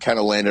then kind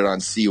of landed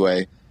on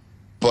Seaway.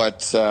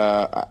 But,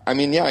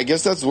 I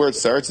guess that's where it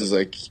starts, is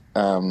like,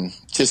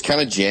 just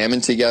kind of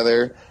jamming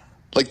together.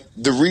 Like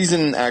the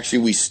reason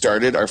actually we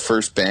started our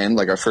first band,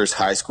 like our first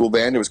high school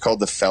band, it was called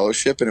The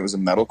Fellowship, and it was a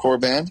metalcore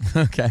band.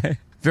 Okay.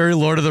 Very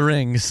Lord of the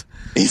Rings.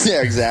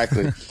 Yeah,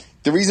 exactly.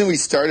 The reason we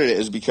started it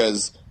is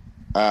because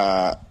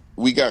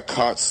we got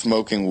caught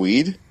smoking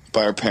weed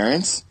by our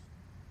parents.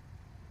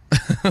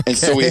 Okay. And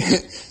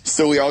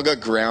so we all got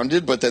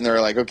grounded, but then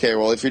they're like, okay,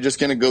 well, if you're just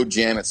going to go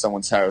jam at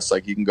someone's house,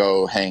 like you can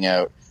go hang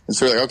out. And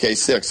so we're like, okay,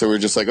 sick. So we're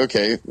just like,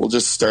 okay, we'll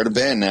just start a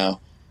band now.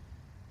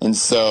 And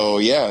so,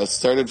 yeah, it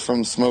started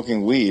from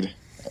smoking weed.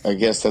 I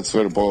guess that's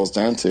what it boils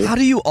down to. How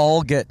do you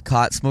all get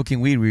caught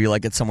smoking weed? Were you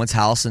like at someone's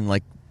house and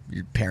like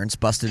your parents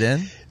busted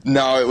in?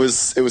 No, it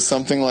was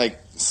something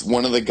like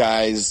one of the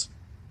guys'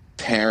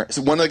 parents.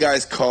 One of the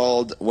guys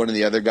called one of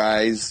the other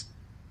guys.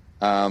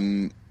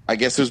 I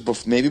guess it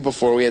was maybe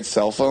before we had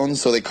cell phones,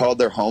 so they called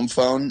their home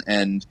phone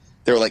and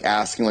they were like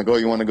asking like, "Oh,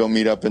 you want to go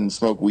meet up and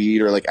smoke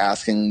weed?" or like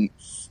asking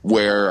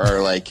where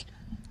our like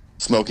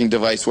smoking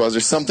device was or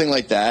something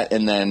like that,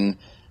 and then.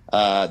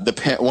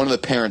 One of the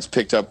parents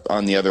picked up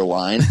on the other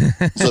line,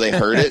 so they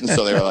heard it, and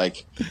so they were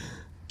like,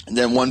 and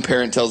then one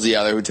parent tells the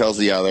other, who tells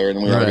the other,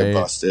 and we all get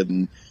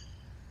busted.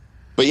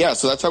 But yeah,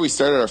 so that's how we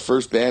started our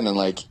first band, and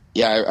like,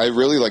 yeah, I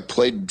really like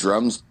played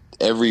drums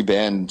every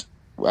band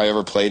I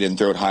ever played in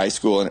throughout high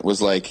school, and it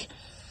was like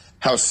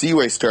how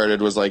Seaway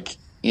started was like,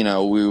 we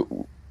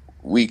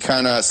we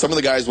kind of, some of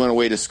the guys went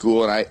away to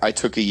school, and I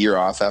took a year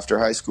off after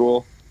high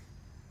school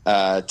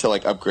to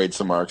like upgrade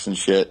some marks and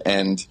shit.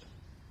 And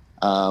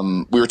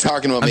we were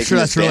talking about I'm making sure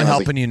that's this band. really I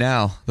was helping you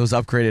now, those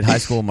upgraded high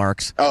school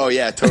marks. Oh,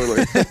 yeah,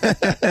 totally.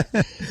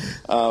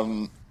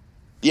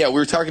 Yeah, we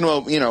were talking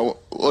about, you know,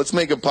 let's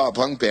make a pop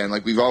punk band.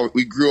 Like we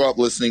grew up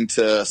listening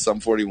to Sum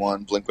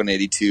 41,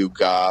 Blink-182,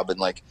 Gob, and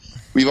like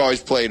we've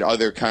always played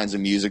other kinds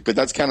of music. But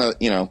that's kind of,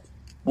 you know,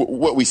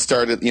 what we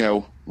started, you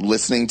know,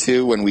 listening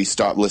to when we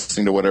stopped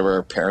listening to whatever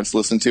our parents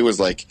listened to was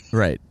like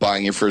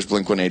buying your first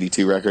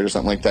Blink-182 record or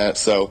something like that.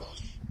 So,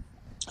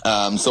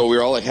 so we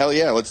were all like, hell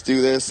yeah, let's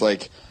do this.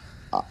 Like,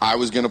 I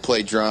was going to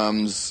play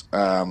drums.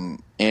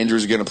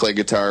 Andrew's going to play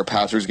guitar.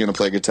 Patrick's going to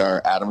play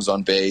guitar. Adam's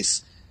on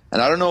bass.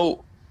 And I don't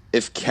know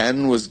if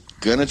Ken was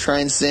going to try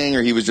and sing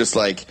or he was just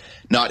like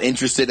not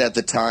interested at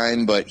the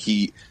time, but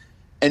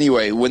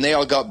anyway, when they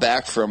all got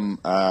back from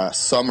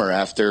summer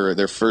after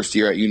their first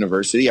year at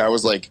university, I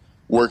was like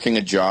working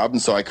a job,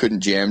 and so I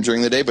couldn't jam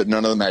during the day, but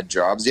none of them had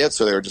jobs yet.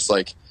 So they were just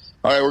like,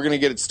 all right, we're going to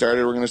get it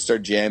started. We're going to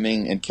start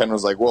jamming. And Ken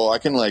was like, well, I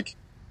can like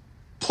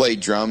play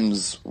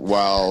drums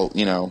while,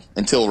 you know,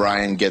 until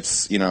Ryan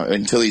gets, you know,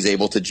 until he's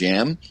able to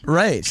jam.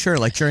 Right. Sure.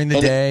 Like during the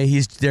day,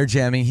 they're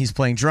jamming, he's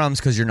playing drums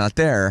because you're not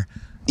there.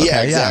 Okay,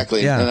 yeah,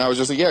 exactly. Yeah. And I was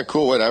just like, yeah,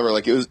 cool, whatever.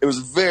 Like it was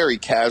very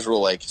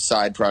casual, like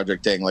side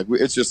project thing. Like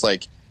it's just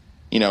like,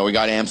 you know, we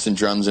got amps and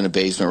drums in a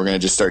basement. We're going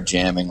to just start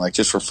jamming, like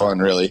just for fun,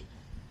 really.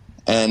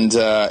 And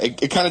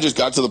it kind of just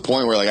got to the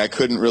point where like I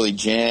couldn't really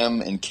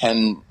jam, and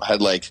Ken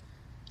had like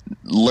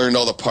learned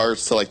all the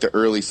parts to like the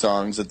early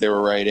songs that they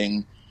were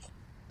writing.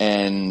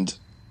 And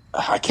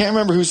I can't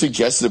remember who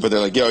suggested it, but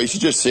they're like, yo, you should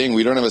just sing.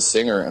 We don't have a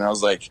singer. And I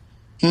was like,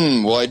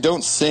 well, I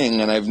don't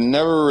sing, and I've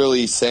never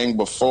really sang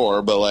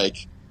before, but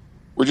like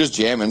we're just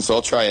jamming, so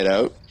I'll try it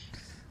out.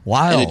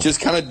 Wow. And it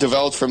just kind of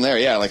developed from there.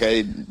 Yeah, like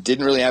I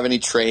didn't really have any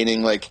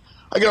training. Like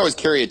I could always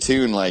carry a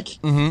tune,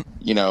 like,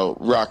 you know,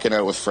 rocking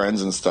out with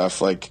friends and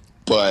stuff. Like,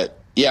 but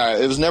yeah,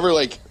 it was never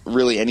like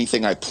really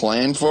anything I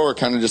planned for,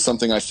 kind of just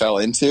something I fell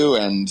into.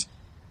 And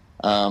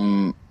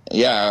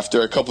yeah,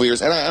 after a couple of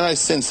years, and I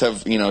since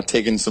have, you know,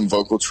 taken some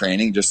vocal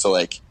training just to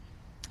like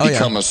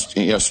become a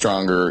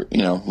stronger,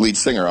 you know, lead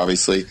singer,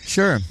 obviously.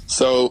 Sure.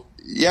 So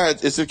yeah,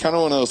 it's kind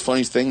of one of those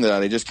funny things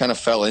that I just kind of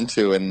fell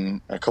into,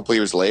 and a couple of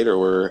years later,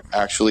 we're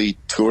actually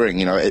touring.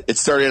 You know, it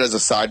started as a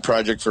side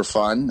project for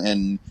fun,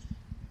 and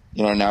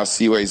you know, now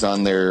Seaway's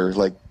on their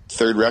like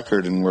third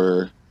record, and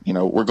we're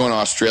going to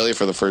Australia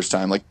for the first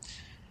time. Like,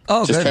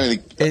 just kind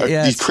of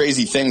these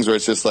crazy things where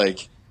it's just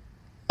like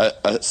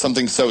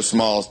something so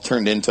small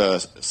turned into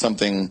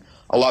something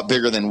a lot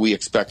bigger than we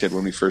expected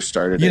when we first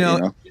started. You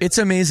know, it's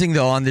amazing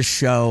though on this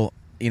show.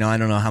 You know, I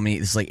don't know how many,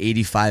 it's like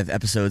 85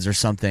 episodes or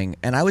something.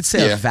 And I would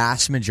say a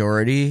vast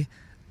majority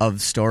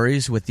of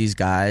stories with these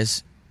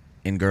guys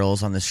and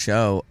girls on this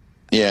show,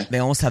 they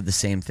almost have the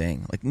same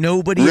thing. Like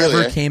nobody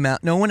ever came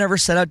out, no one ever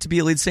set out to be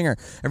a lead singer.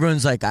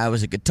 Everyone's like, I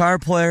was a guitar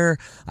player,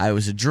 I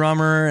was a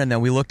drummer, and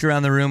then we looked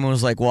around the room and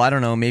was like, well, I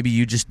don't know, maybe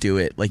you just do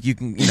it. Like you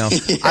can, you know,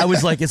 I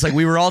was like, it's like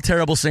we were all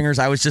terrible singers,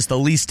 I was just the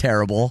least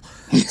terrible.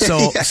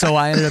 So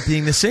I ended up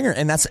being the singer.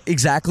 And that's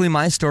exactly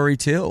my story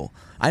too.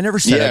 I never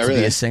set out to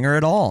be a singer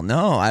at all.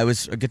 No, I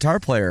was a guitar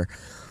player.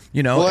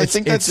 You know, well, I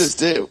think that's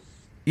just it.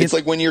 It's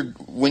like when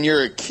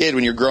you're a kid,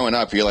 when you're growing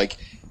up, you're like,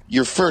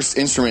 your first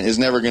instrument is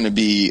never going to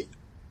be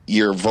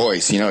your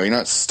voice. You know, you're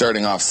not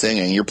starting off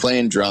singing. You're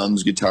playing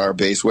drums, guitar,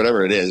 bass,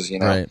 whatever it is. You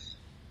know, right.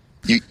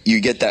 You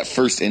get that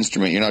first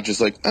instrument. You're not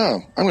just like, oh,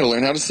 I'm going to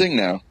learn how to sing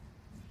now.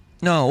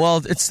 No,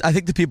 well, I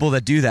think the people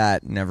that do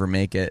that never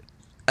make it.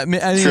 I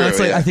mean, True, it's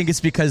like I think it's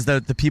because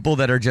the people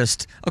that are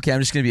just okay, I'm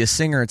just going to be a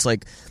singer. It's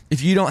like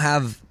if you don't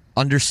have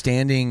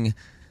understanding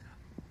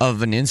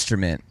of an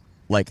instrument,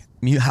 like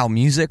how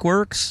music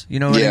works, you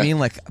know what I mean?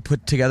 Like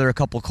put together a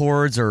couple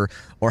chords or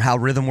how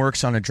rhythm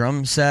works on a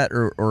drum set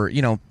or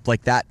you know,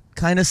 like that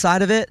kind of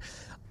side of it.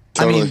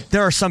 Totally. I mean,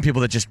 there are some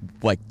people that just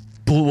like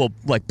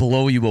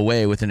blow you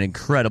away with an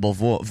incredible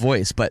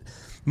voice, but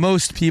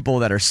most people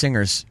that are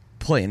singers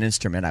play an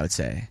instrument, I would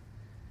say.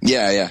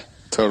 Yeah,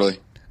 totally.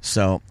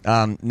 So,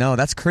 no,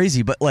 that's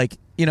crazy. But, like,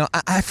 you know,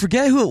 I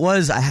forget who it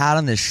was I had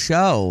on this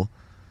show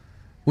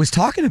was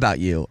talking about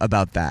you,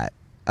 about that.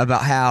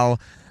 About how,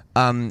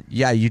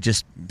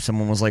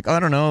 someone was like, oh, I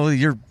don't know,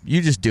 you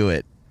just do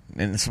it.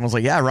 And someone was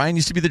like, yeah, Ryan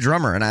used to be the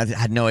drummer. And I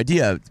had no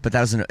idea, but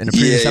that was in a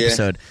previous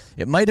episode.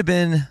 It might have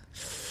been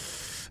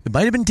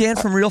Dan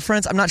from Real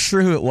Friends. I'm not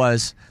sure who it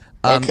was.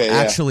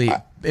 Actually,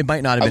 it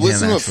might not have been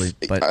him, actually.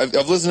 But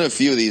I've listened to a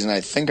few of these, and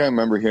I think I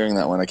remember hearing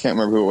that one. I can't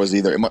remember who it was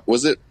either.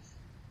 Was it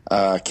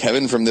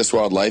Kevin from This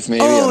Wild Life,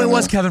 maybe? Oh, it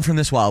was Kevin from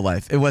This Wild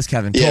Life. It was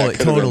Kevin.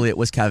 Totally, it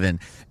was Kevin.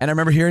 And I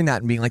remember hearing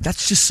that and being like,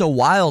 that's just so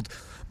wild.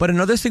 But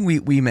another thing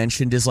we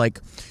mentioned is like,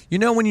 you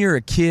know, when you're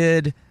a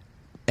kid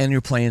and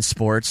you're playing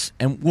sports,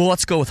 and well,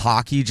 let's go with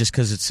hockey just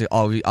because it's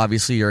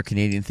obviously you're a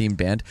Canadian-themed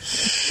band.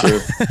 Sure.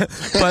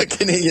 But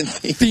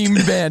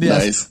Canadian-themed band,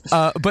 yes.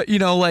 Nice. But, you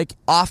know, like,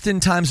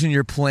 oftentimes when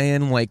you're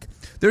playing, like,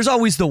 there's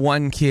always the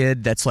one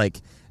kid that's like,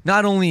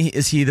 not only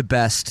is he the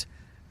best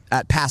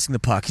at passing the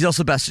puck. He's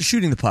also best at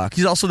shooting the puck.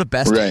 He's also the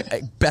best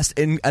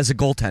in as a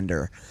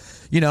goaltender.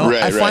 You know,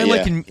 I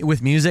find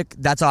with music,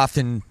 that's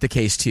often the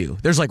case too.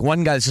 There's like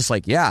one guy that's just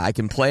like, yeah, I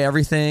can play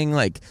everything.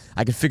 Like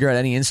I can figure out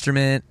any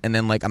instrument, and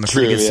then like I'm a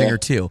pretty good singer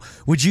too.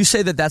 Would you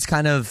say that that's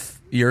kind of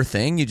your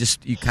thing?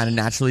 You kind of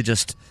naturally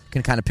just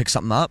can kind of pick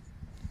something up?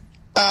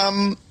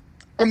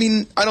 I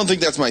mean, I don't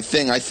think that's my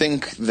thing. I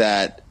think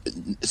that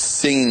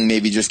singing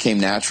maybe just came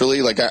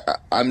naturally. Like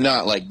I'm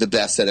not like the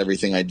best at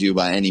everything I do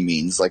by any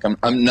means. Like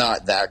I'm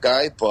not that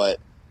guy,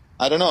 but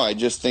I don't know. I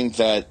just think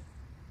that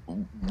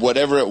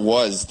whatever it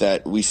was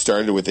that we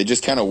started with, it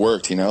just kind of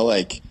worked, you know,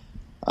 like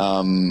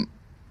I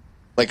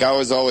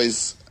was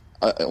always,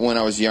 when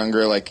I was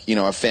younger, like, you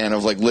know, a fan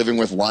of like Living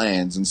with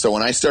Lions. And so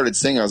when I started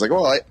singing, I was like,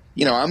 well,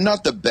 I'm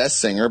not the best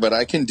singer, but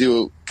I can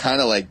do kind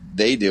of like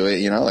they do it,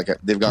 you know, like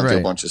they've gone through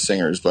a bunch of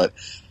singers, but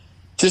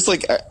just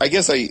like, I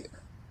guess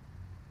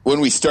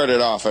when we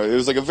started off, it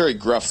was like a very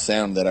gruff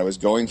sound that I was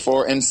going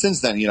for. And since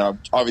then, you know, I'm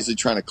obviously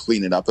trying to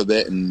clean it up a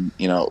bit and,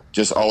 you know,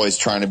 just always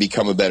trying to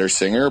become a better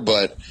singer.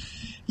 But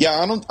yeah,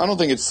 I don't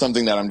think it's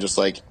something that I'm just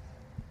like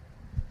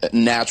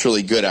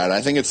naturally good at.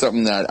 I think it's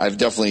something that I've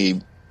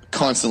definitely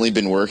constantly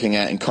been working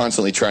at and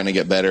constantly trying to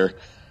get better.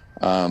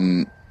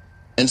 And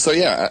so,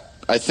 yeah,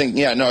 I think,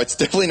 it's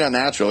definitely not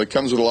natural. It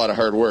comes with a lot of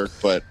hard work,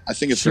 but I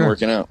think it's been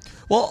working out.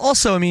 Well,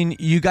 also, I mean,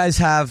 you guys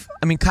have,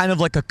 kind of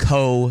like a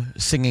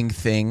co-singing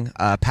thing.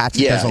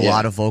 Patrick does a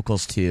lot of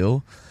vocals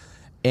too.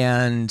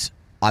 And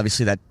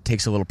obviously that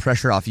takes a little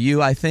pressure off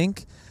you, I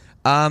think.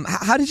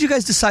 How did you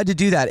guys decide to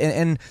do that?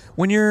 And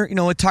when you're,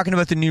 talking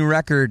about the new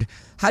record,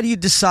 how do you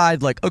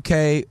decide, like,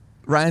 okay,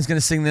 Ryan's going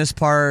to sing this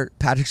part,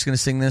 Patrick's going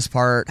to sing this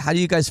part? How do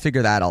you guys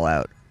figure that all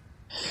out?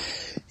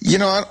 You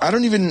know, I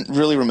don't even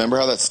really remember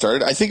how that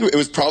started. I think it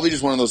was probably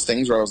just one of those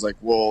things where I was like,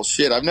 well,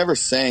 shit, I've never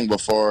sang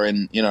before.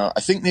 And, I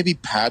think maybe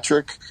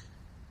Patrick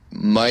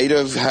might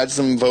have had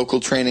some vocal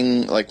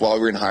training, like, while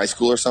we were in high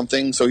school or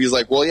something. So he's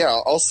like, well, yeah,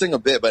 I'll sing a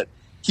bit. But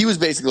he was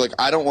basically like,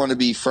 I don't want to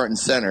be front and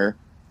center.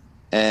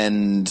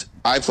 And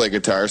I play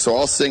guitar, so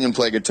I'll sing and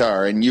play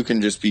guitar, and you can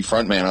just be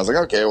front man. I was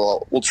like, okay,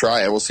 well, we'll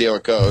try it. We'll see how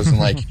it goes. And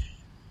like,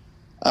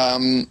 I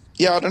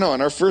don't know. In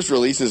our first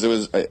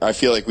releases, I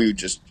feel like we would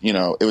just,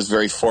 it was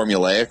very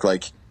formulaic.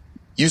 Like,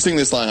 you sing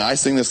this line, I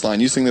sing this line,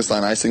 you sing this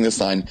line, I sing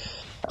this line.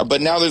 But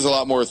now there's a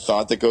lot more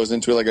thought that goes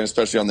into it, like,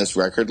 especially on this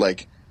record.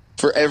 Like,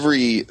 for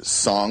every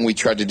song, we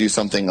tried to do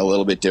something a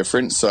little bit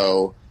different.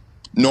 So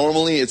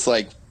normally it's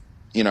like,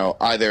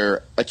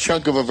 either a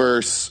chunk of a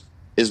verse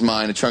is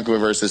mine, a chunk of a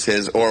verse is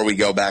his, or we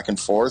go back and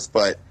forth.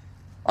 But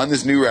on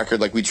this new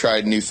record, like, we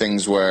tried new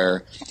things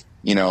where,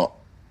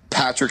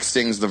 Patrick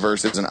sings the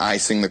verses and I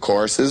sing the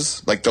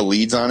choruses, like the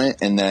leads on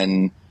it. And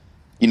then,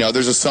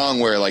 there's a song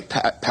where like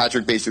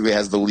Patrick basically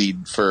has the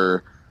lead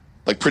for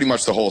like pretty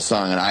much the whole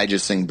song, and I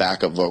just sing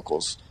backup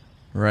vocals.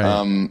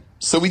 Right.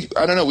 So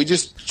I don't know, we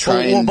just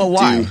try but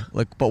why?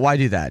 But why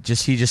do that?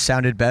 He just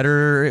sounded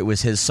better. It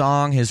was his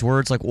song, his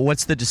words. Like,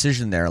 what's the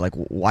decision there? Like,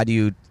 why do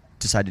you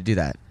decide to do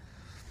that?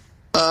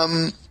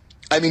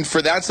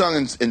 For that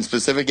song in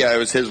specific, it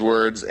was his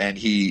words, and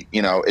he,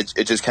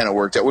 it just kind of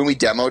worked out. When we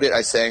demoed it,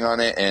 I sang on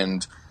it,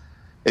 and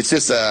it's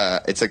just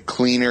it's a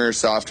cleaner,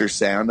 softer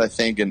sound, I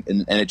think, and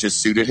it just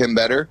suited him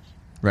better.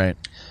 Right.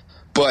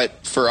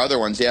 But for other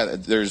ones,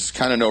 there's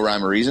kind of no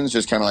rhyme or reason. It's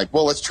just kind of like,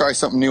 well, let's try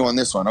something new on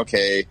this one.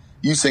 Okay,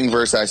 you sing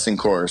verse, I sing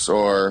chorus,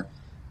 or,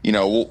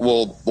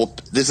 we'll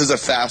this is a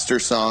faster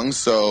song,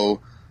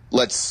 so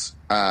let's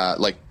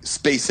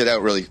space it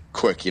out really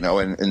quick,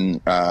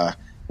 and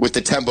with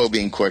the tempo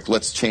being quick,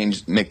 let's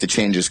make the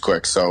changes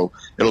quick. So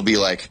it'll be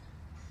like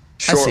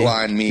short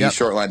line me,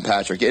 short line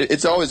Patrick.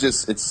 It's always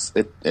just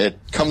it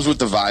comes with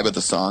the vibe of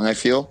the song, I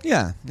feel.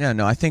 Yeah.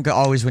 No, I think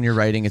always when you're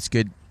writing, it's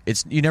good.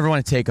 You never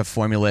want to take a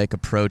formulaic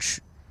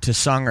approach to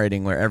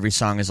songwriting where every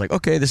song is like,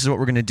 okay, this is what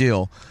we're going to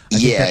do. I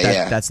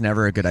think that's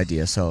never a good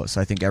idea. So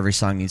I think every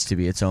song needs to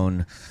be its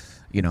own,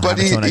 have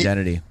its own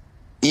identity.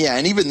 Yeah,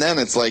 and even then,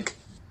 it's like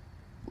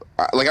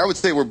I would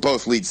say we're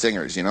both lead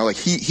singers, like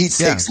he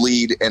takes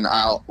lead, and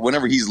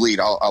whenever he's lead,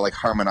 I'll like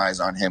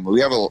harmonize on him.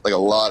 We have a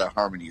lot of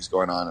harmonies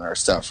going on in our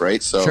stuff,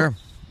 right? So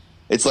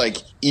it's like,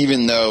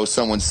 even though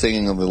someone's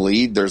singing the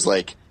lead, there's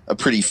like a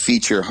pretty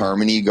feature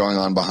harmony going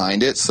on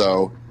behind it.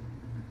 So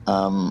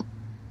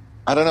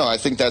I don't know. I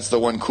think that's the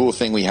one cool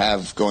thing we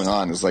have going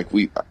on is like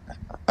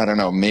I don't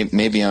know,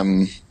 maybe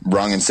I'm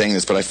wrong in saying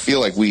this, but I feel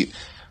like we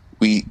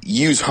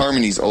use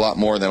harmonies a lot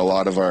more than a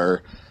lot of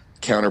our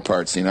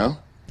counterparts,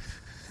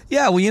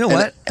 Yeah, well, you know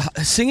what?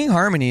 Singing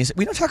harmonies,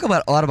 we don't talk a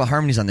lot about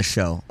harmonies on the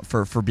show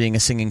for being a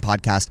singing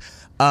podcast.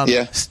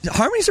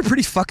 Harmonies are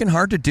pretty fucking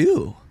hard to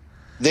do.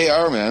 They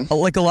are, man.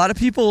 Like, a lot of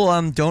people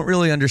don't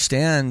really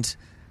understand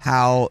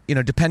how,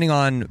 depending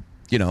on,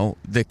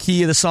 the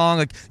key of the song,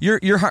 like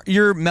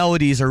your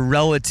melodies are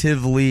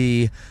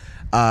relatively,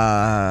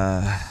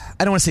 I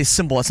don't want to say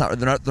simple, that's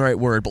not the right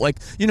word, but like,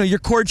 your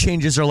chord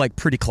changes are like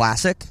pretty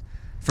classic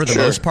for the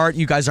most part.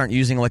 You guys aren't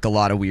using like a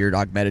lot of weird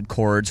augmented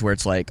chords where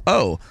it's like,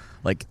 oh,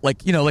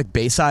 like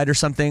Bayside or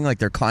something, like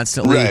they're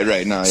constantly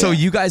right. No, so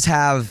you guys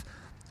have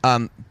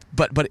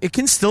but it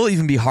can still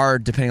even be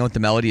hard depending on what the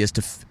melody is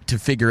to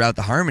figure out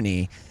the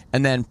harmony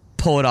and then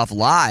pull it off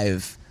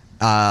live.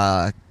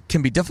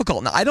 Can be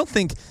difficult. Now, I don't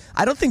think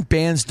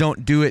bands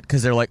don't do it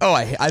because they're like, oh,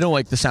 I don't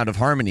like the sound of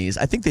harmonies.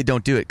 I think they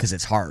don't do it because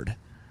it's hard.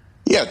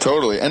 Yeah,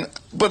 totally.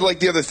 But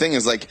like the other thing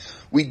is like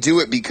we do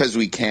it because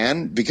we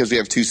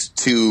have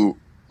two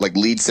like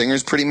lead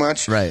singers pretty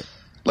much. Right.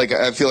 Like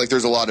I feel like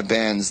there's a lot of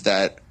bands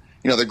that,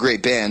 you know, they're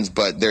great bands,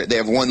 but they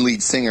have one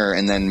lead singer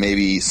and then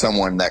maybe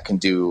someone that can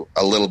do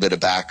a little bit of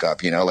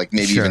backup, you know, like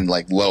maybe even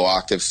like low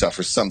octave stuff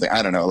or something.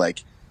 I don't know.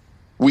 Like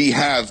we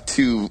have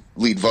two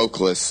lead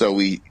vocalists, so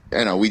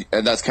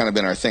that's kind of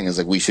been our thing is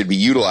like we should be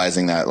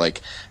utilizing that.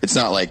 Like it's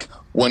not like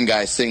one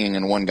guy's singing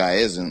and one guy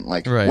isn't.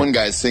 Like one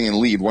guy's singing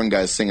lead, one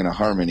guy's singing a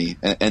harmony,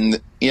 and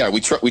yeah,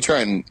 we try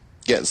and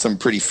get some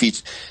pretty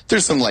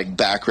there's some like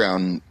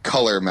background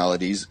color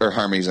melodies or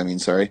harmonies. I mean,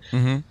 sorry,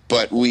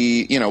 but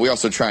we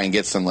also try and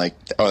get some like,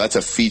 oh, that's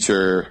a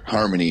feature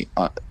harmony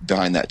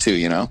behind that too.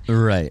 You know,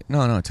 right?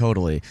 No,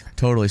 totally.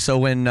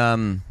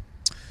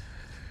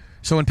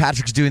 So when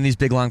Patrick's doing these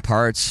big long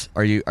parts,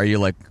 are you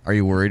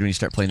worried when you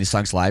start playing these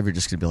songs live? You're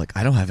just gonna be like,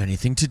 I don't have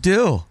anything to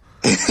do.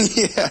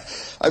 Yeah,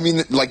 I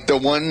mean, like the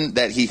one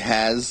that he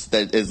has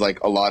that is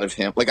like a lot of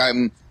him. Like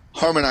I'm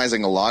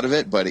harmonizing a lot of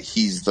it, but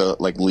he's the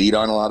like lead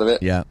on a lot of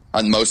it. Yeah,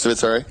 on most of it.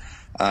 Sorry.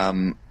 I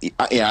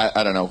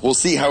don't know. We'll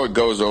see how it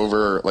goes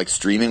over like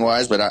streaming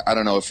wise, but I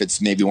don't know if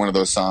it's maybe one of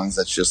those songs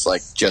that's just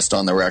like just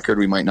on the record.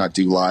 We might not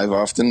do live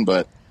often,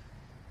 but.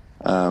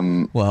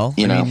 Well,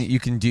 I mean,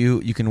 you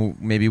can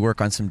maybe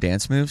work on some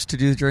dance moves to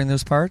do during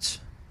those parts.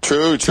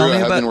 True. I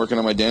have been working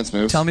on my dance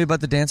moves. Tell me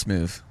about the dance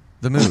move.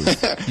 The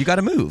move. You got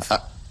to move.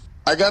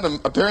 I got him.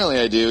 Apparently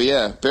I do,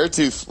 yeah.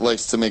 Beartooth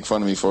likes to make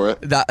fun of me for it.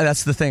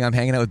 That's the thing. I'm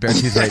hanging out with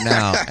Beartooth right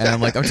now, and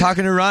I'm like, I'm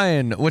talking to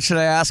Ryan. What should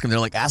I ask him? They're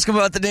like, ask him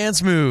about the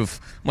dance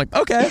move. I'm like,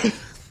 okay.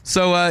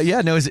 So,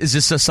 is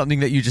this just something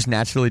that you just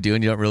naturally do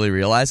and you don't really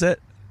realize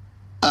it?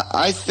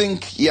 I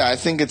think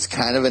it's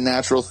kind of a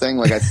natural thing.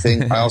 Like,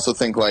 I also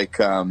think like,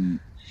 when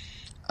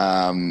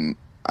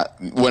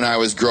I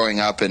was growing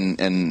up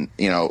and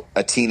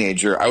a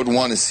teenager, I would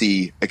want to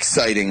see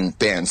exciting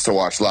bands to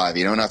watch live,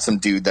 not some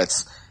dude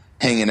that's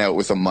hanging out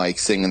with a mic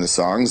singing the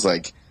songs,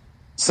 like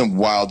some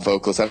wild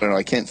vocalists. I don't know.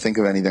 I can't think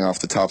of anything off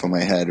the top of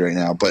my head right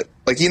now, but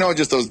like,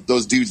 just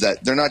those dudes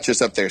that they're not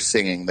just up there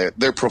singing,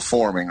 they're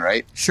performing,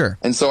 right? Sure.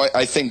 And so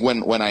I think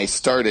when I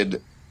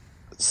started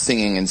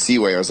singing in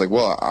Seaway, I was like,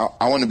 well,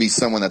 I want to be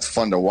someone that's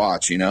fun to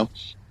watch, And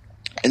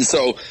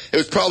so it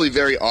was probably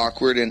very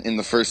awkward in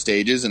the first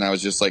stages, and I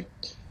was just like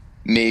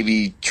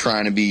maybe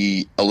trying to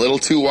be a little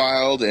too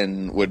wild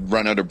and would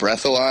run out of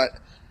breath a lot.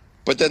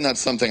 But then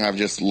that's something I've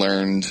just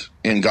learned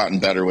and gotten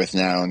better with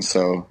now. And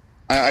so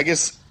I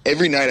guess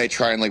every night I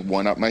try and like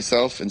one-up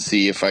myself and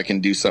see if I can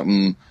do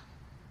something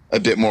a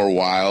bit more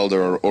wild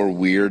or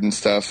weird and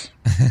stuff.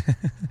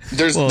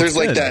 There's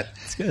like that.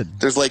 It's good.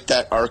 There's like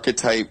that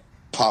archetype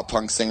pop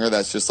punk singer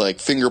that's just like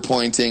finger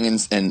pointing and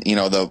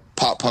the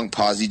pop punk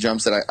posse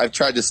jumps that I've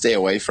tried to stay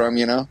away from,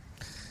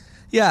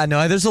 Yeah,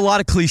 no, there's a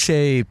lot of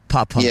cliche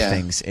pop punk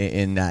things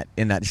in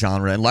that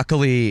genre, and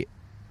luckily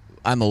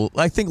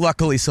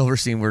luckily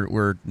Silverstein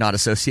we're not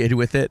associated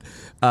with it.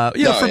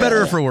 For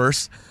better or for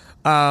worse.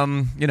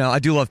 I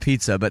do love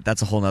pizza, but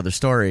that's a whole nother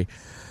story.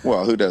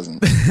 Well, who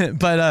doesn't?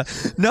 But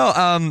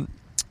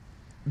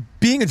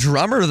being a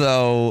drummer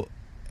though,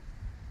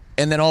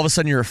 and then all of a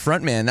sudden you're a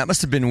front man, that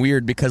must have been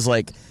weird because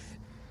like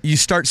you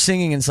start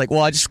singing and it's like,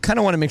 well, I just kind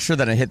of want to make sure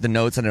that I hit the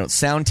notes and I don't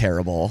sound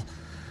terrible.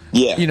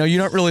 Yeah.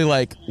 You're not really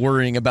like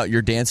worrying about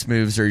your dance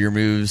moves or your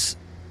moves,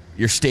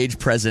 your stage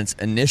presence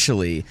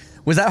initially.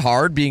 Was that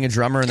hard being a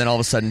drummer and then all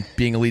of a sudden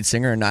being a lead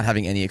singer and not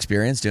having any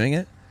experience doing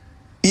it?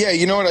 Yeah,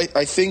 you know what?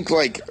 I think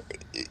like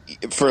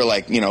for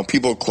like,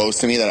 people close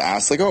to me that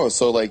ask like, oh,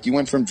 so like you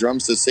went from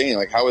drums to singing,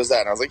 like how was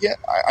that? And I was like, yeah,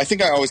 I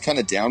think I always kind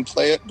of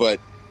downplay it, but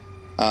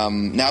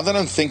now that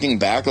I'm thinking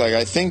back, like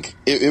I think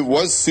it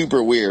was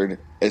super weird,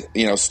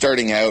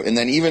 starting out, and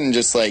then even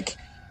just like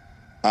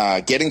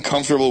getting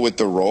comfortable with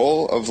the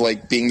role of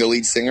like being the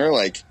lead singer.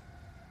 Like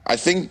I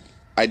think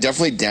I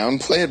definitely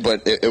downplay it,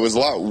 but it was a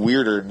lot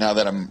weirder now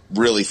that I'm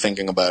really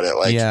thinking about it.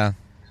 Like, yeah,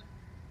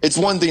 it's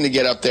one thing to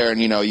get up there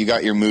and you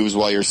got your moves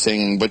while you're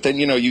singing, but then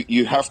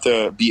you have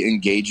to be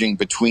engaging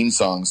between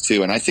songs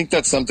too. And I think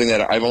that's something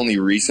that I've only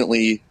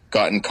recently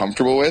gotten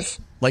comfortable with,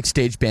 like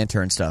stage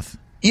banter and stuff.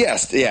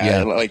 Yes,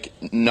 yeah, like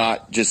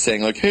not just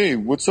saying like, "Hey,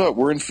 what's up?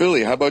 We're in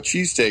Philly. How about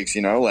cheesesteaks?"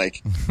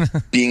 Like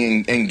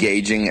being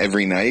engaging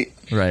every night.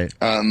 Right.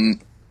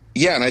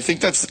 Yeah, and I think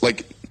that's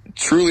like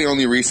truly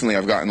only recently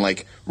I've gotten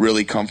like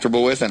really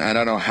comfortable with, and I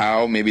don't know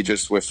how. Maybe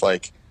just with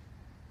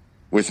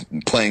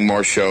playing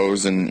more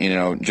shows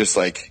and just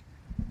like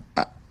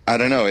I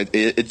don't know.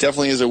 It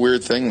definitely is a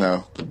weird thing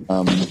though.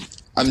 I'm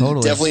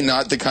definitely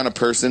not the kind of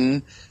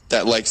person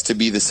that likes to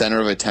be the center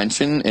of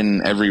attention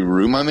in every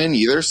room I'm in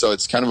either. So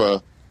it's kind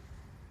of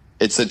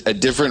it's a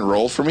different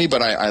role for me,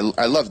 but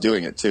I love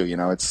doing it too. You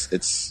know, it's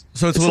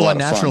a little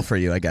unnatural for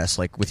you, I guess,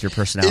 like with your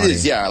personality. It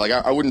is, yeah. Like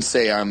I wouldn't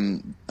say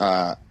I'm,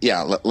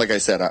 like I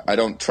said, I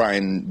don't try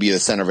and be the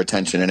center of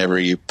attention in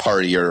every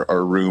party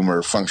or room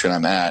or function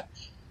I'm at.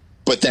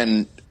 But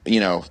then, you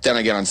know, then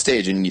I get on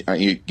stage and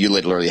you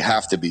literally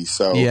have to be.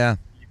 So yeah,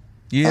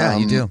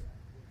 you do.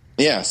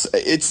 Yes,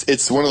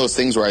 it's one of those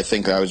things where I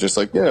think I was just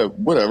like, yeah,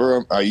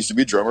 whatever. I used to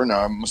be a drummer,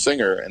 now I'm a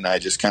singer, and I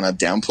just kind of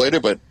downplayed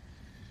it, but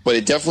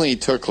it definitely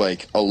took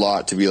like a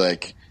lot to be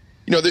like,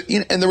 you know,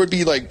 and there would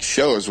be like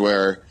shows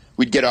where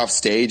we'd get off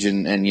stage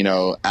and you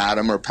know,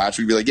 Adam or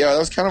Patrick would be like, yeah, that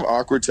was kind of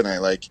awkward tonight.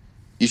 Like,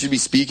 you should be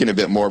speaking a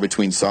bit more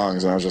between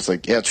songs. And I was just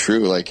like, yeah,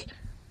 true. Like,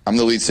 I'm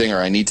the lead singer.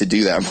 I need to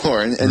do that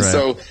more. And right.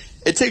 So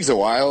it takes a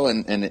while,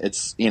 and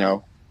it's, you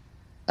know,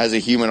 as a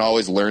human,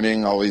 always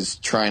learning, always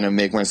trying to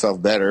make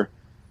myself better.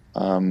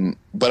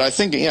 But I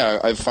think, yeah,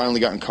 I've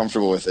finally gotten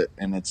comfortable with it,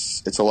 and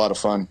it's a lot of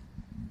fun.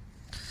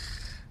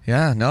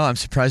 Yeah, no, I'm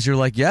surprised you're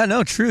like, yeah,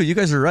 no, true, you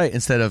guys are right.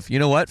 Instead of, you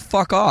know what,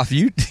 fuck off,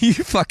 you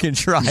fucking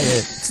try it.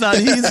 It's not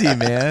easy,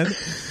 man.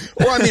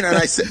 Well,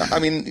 I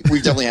mean,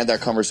 we've definitely had that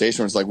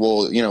conversation where it's like,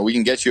 well, you know, we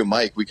can get you a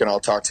mic, we can all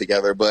talk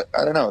together, but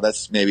I don't know,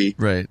 that's maybe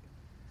right.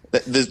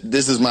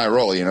 This is my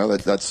role, you know.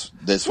 That's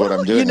what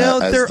I'm doing, you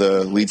know, as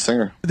the lead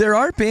singer. There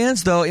are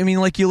bands, though. I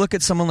mean, like you look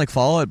at someone like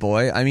Fall Out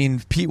Boy. I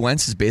mean, Pete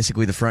Wentz is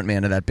basically the front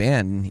man of that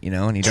band, you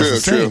know, and he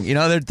does the thing. You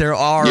know, there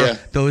are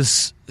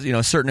those, you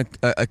know, certain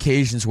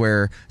occasions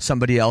where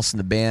somebody else in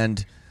the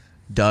band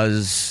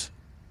does,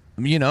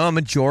 you know,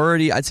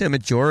 I'd say a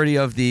majority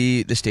of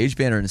the stage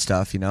banner and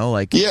stuff. You know,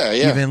 like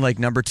even like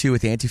number 2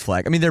 with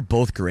Anti-Flag. I mean, they're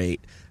both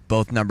great,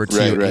 both number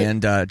 2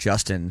 and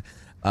Justin.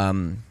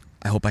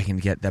 I hope I can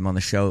get them on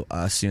the show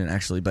soon,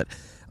 actually, but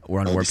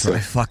we're on Warped Tour. I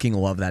fucking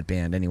love that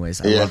band anyways.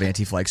 I love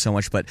Anti-Flag so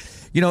much, but,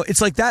 you know,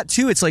 it's like that,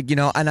 too. It's like, you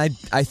know, and I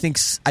think,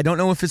 I don't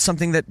know if it's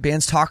something that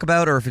bands talk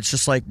about or if it's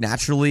just like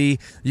naturally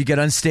you get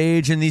on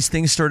stage and these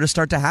things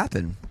start to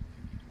happen.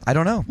 I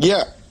don't know.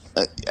 Yeah,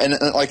 and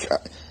like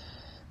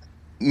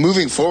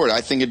moving forward,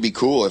 I think it'd be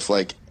cool if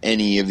like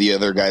any of the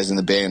other guys in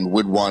the band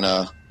would want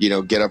to, you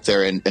know, get up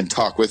there and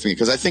talk with me,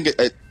 because I think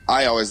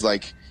I always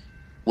like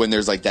when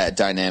there's like that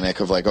dynamic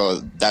of like, oh,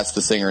 that's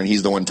the singer and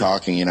he's the one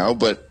talking, you know,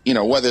 but you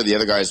know, whether the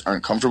other guys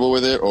aren't comfortable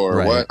with it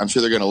or what, I'm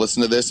sure they're going to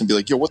listen to this and be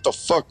like, yo, what the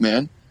fuck,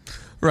 man?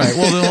 Right.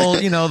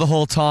 Well, the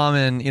whole Tom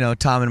and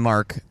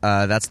Mark,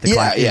 that's the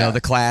you know, the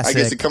classic. I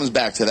guess it comes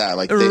back to that.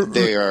 Like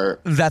they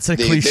are, that's a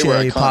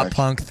cliche pop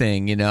punk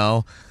thing, you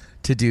know,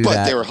 to do but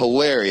that. But they were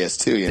hilarious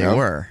too, you know. They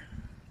were.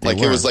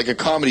 It was like a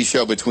comedy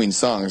show between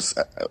songs,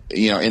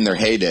 you know, in their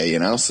heyday, you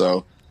know,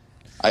 so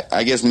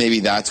I guess maybe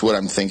that's what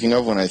I'm thinking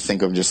of when I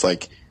think of just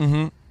like,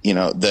 you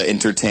know, the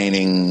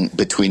entertaining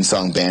between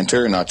song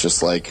banter, not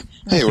just like,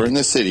 hey, we're in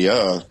this city.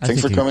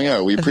 Thanks for coming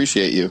out. We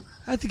appreciate you.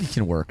 I think it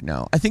can work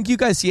now. I think you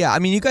guys, I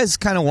mean, you guys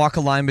kind of walk a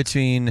line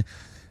between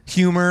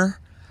humor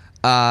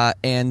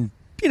and,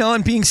 you know,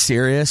 and being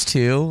serious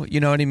too. You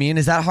know what I mean?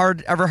 Is that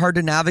ever hard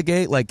to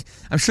navigate? Like,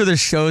 I'm sure there's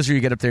shows where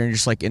you get up there and you're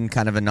just like in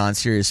kind of a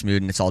non-serious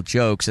mood and it's all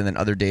jokes, and then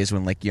other days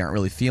when like you aren't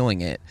really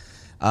feeling it.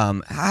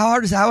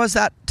 How is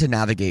that to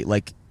navigate?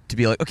 Like, to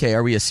be like, okay,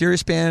 are we a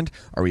serious band?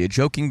 Are we a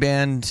joking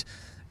band?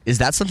 Is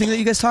that something that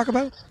you guys talk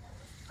about?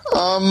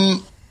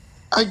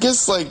 I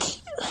guess like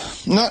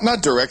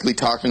not directly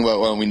talking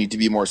about, well, we need to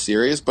be more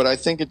serious, but I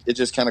think it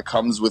just kind of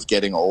comes with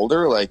getting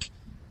older. Like,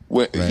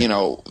 you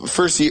know,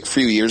 first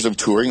few years of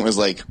touring, it was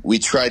like we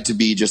tried to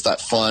be just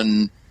that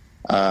fun-loving,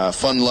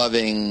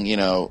 you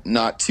know,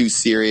 not too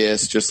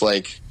serious, just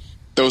like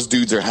those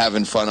dudes are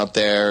having fun up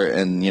there,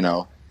 and you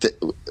know,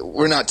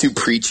 we're not too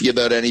preachy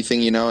about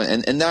anything, you know,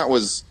 and that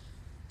was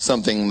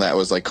something that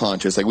was like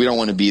conscious. Like, we don't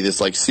want to be this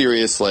like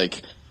serious,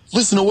 like,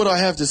 listen to what I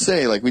have to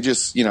say. Like, we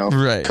just, you know,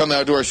 come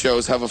out to our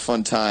shows, have a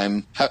fun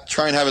time,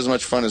 try and have as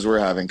much fun as we're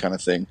having, kind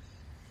of thing.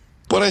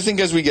 But I think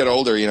as we get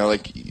older, you know,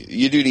 like,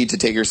 you do need to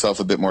take yourself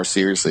a bit more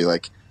seriously.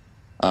 Like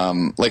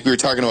we were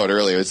talking about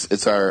earlier,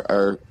 it's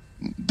our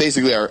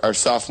basically our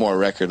sophomore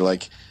record.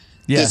 Like,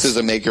 this is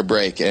a make or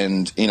break,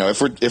 and you know,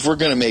 if we're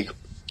going to make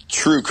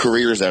true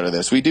careers out of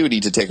this, we do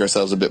need to take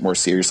ourselves a bit more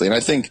seriously. And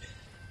I think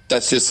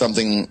that's just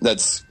something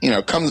that's, you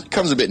know,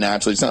 comes a bit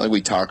naturally. It's not like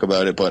we talk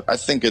about it, but I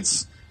think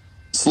it's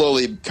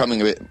slowly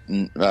becoming a bit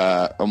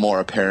more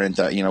apparent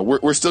that, you know,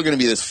 we're still going to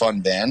be this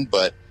fun band,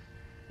 but,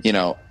 you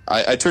know,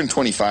 I turned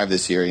 25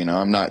 this year. You know,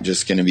 I'm not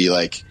just going to be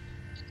like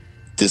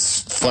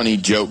this funny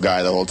joke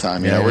guy the whole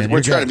time. You know,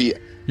 we're trying to be.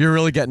 You're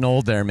really getting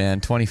old there, man.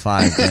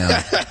 25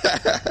 now.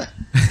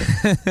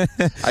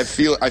 I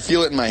feel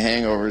it in my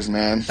hangovers,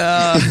 man.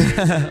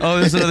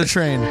 There's another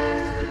train.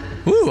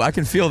 Woo, I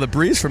can feel the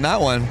breeze from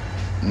that one.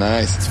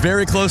 Nice. It's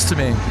very close to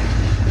me.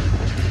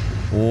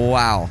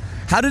 Wow.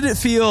 How did it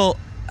feel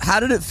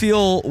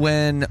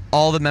when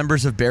all the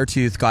members of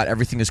Beartooth got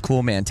Everything Is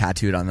Cool Man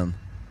tattooed on them?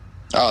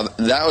 Oh,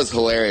 that was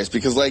hilarious,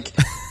 because like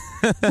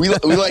we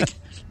met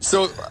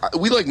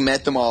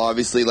them all,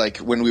 obviously, like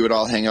when we would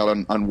all hang out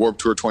on Warped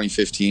Tour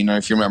 2015, or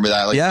if you remember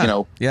that, like, you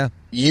know,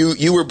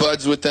 you were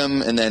buds with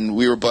them, and then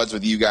we were buds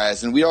with you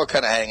guys, and we all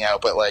kind of hang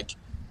out, but like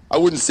I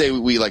wouldn't say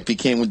we like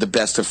became the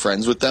best of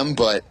friends with them,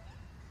 but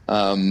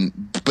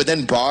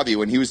then Bobby,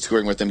 when he was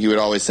touring with them, he would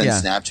always send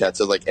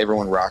Snapchats of like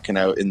everyone rocking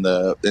out in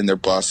their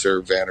bus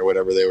or van or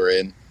whatever they were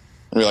in.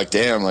 And we were like,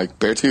 damn, like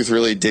Beartooth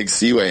really digs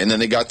Seaway. And then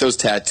they got those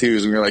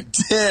tattoos, and we were like,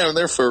 damn,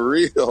 they're for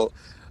real.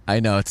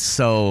 I know, it's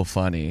so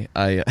funny.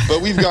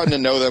 But we've gotten to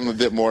know them a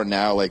bit more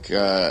now. Like,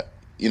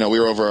 we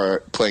were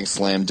over playing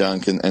Slam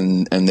Dunk,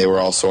 and they were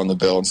also on the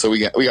bill, and so we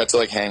got to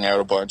like hang out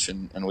a bunch,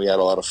 and we had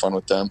a lot of fun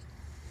with them.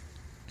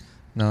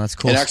 No, that's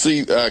cool. And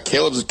actually,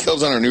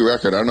 Caleb's on our new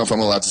record. I don't know if I'm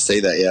allowed to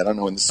say that yet. I don't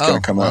know when this is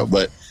going to come out,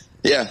 but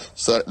yeah,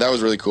 so that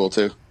was really cool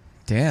too.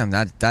 Damn,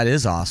 that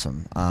is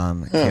awesome.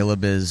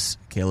 Caleb is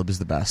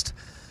the best.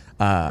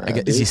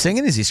 Is he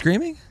singing? Is he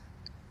screaming?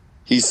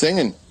 He's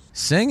singing.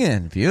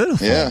 Singing,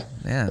 beautiful. Yeah,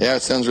 man. Yeah,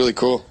 it sounds really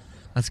cool.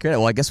 That's great.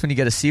 Well, I guess when you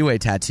get a Seaway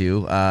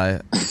tattoo,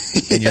 and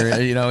you're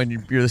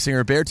the singer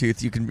of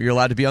Beartooth, you're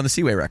allowed to be on the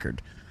Seaway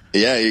record.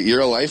 Yeah,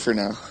 you're a lifer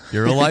now.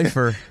 You're a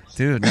lifer,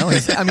 dude. No,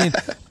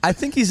 I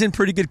think he's in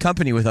pretty good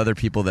company with other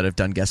people that have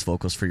done guest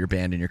vocals for your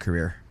band in your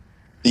career.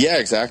 Yeah,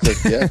 exactly.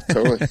 Yeah,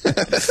 totally.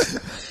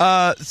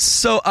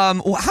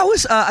 How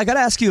is I got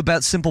to ask you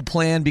about Simple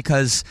Plan,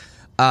 because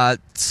they're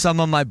some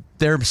of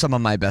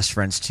my best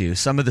friends too.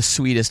 Some of the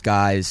sweetest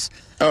guys.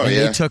 Oh, and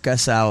yeah. They took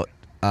us out.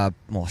 It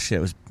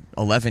was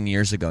 11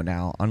 years ago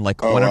now on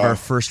one of our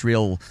first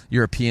real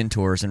European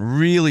tours, and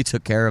really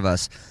took care of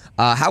us.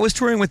 How was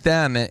touring with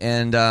them,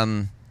 and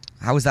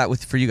how was that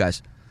for you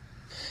guys?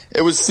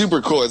 It was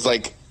super cool. It's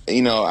like,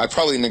 I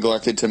probably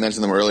neglected to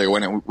mention them earlier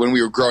when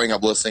we were growing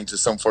up listening to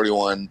Sum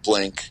 41,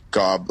 Blink,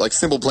 Gob. Like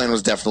Simple Plan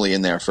was definitely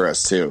in there for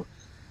us too.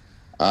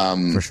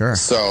 For sure.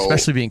 So,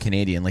 especially being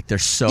Canadian, like they're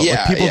so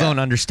people don't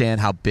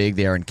understand how big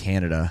they are in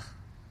Canada.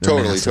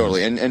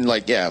 Totally. And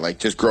like, like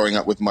just growing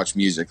up with much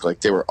music,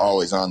 like they were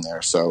always on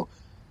there. So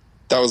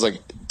that was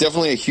like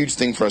definitely a huge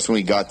thing for us when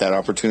we got that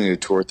opportunity to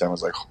tour with them. I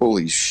was like,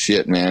 holy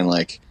shit, man.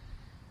 Like,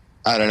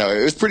 I don't know.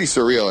 It was pretty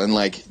surreal. And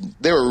like,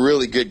 they were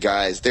really good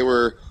guys. They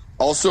were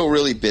also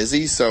really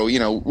busy. So,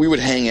 we would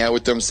hang out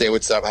with them, say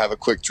what's up, have a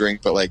quick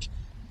drink. But like,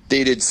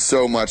 they did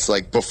so much,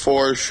 like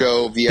before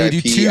show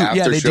VIP,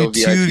 after show VIP. They do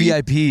 2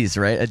 VIPs,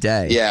 right? A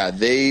day. Yeah.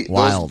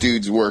 Those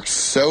dudes work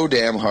so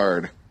damn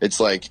hard.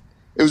 It's like,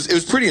 it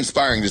was pretty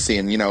inspiring to see,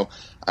 and and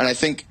I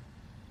think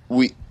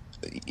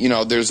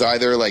there's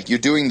either like you're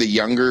doing the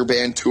younger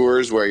band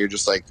tours where you're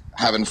just like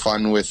having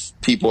fun with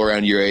people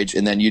around your age,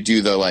 and then you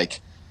do the like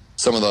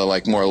some of the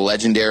like more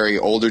legendary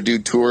older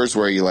dude tours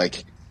where you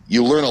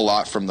learn a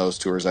lot from those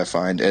tours, I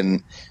find,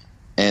 and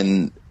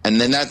then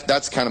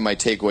that's kind of my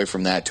takeaway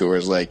from that tour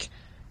is like,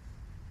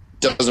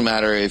 doesn't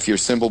matter if you're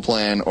Simple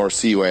Plan or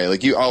Seaway,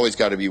 like you always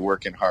got to be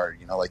working hard,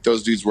 like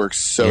those dudes work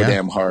so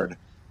damn hard.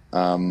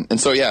 And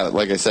so,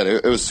 like I said,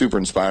 it was super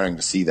inspiring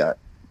to see that,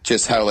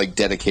 just how like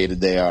dedicated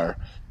they are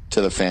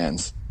to the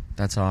fans.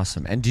 That's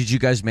awesome. And did you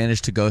guys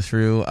manage to go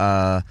through,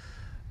 have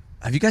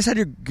you guys had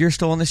your gear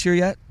stolen this year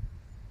yet?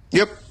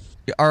 Yep.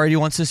 Already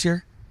once this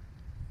year?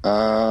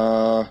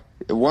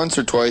 Once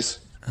or twice.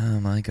 Oh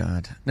my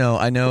God. No,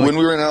 I know. When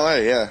we were in LA,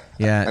 yeah.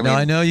 Yeah.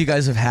 I know you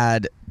guys have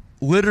had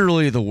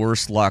literally the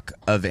worst luck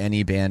of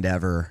any band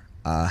ever,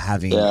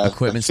 having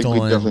equipment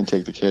stolen. We definitely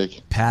take the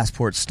cake.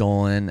 Passport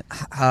stolen.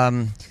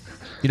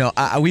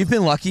 We've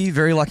been lucky,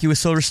 very lucky with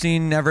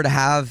Silverstein, never to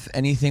have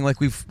anything like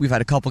we've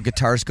had a couple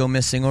guitars go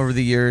missing over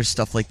the years,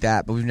 stuff like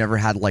that, but we've never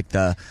had like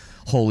the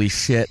holy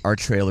shit, our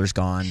trailer's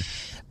gone.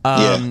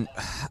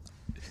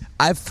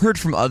 I've heard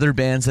from other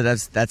bands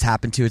that's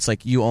happened to. It's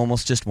like you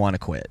almost just want to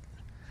quit.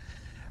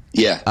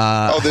 Yeah.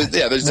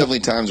 There's definitely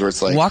times where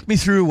it's like, walk me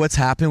through what's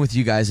happened with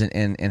you guys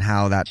and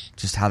how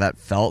that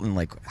felt and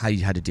like how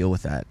you had to deal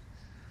with that.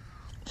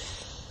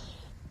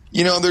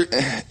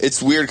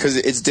 It's weird because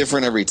it's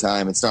different every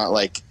time. It's not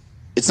like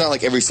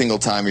every single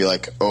time you're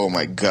like, oh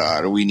my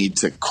God, we need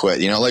to quit.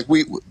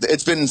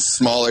 It's been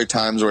smaller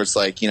times where it's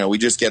like, we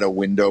just get a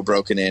window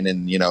broken in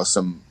and,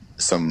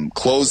 some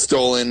clothes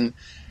stolen.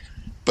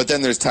 But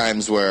then there's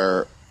times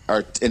where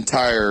our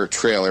entire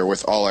trailer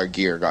with all our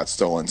gear got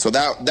stolen. So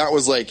that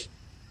was like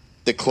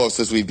the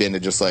closest we've been to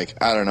just like,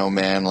 I don't know,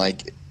 man,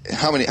 like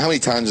how many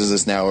times is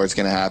this now where it's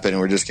going to happen and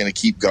we're just going to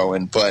keep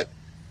going. But,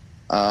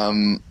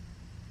 as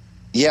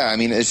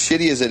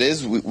shitty as it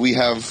is, we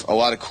have a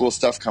lot of cool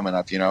stuff coming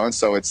up, and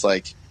so it's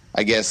like,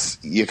 I guess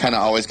you kind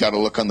of always got to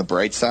look on the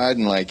bright side,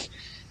 and like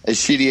as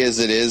shitty as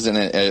it is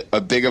and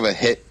a big of a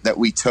hit that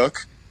we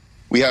took,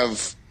 we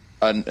have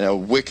a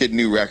wicked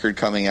new record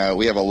coming out.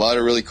 We have a lot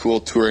of really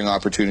cool touring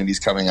opportunities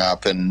coming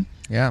up, and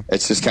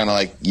it's just kind of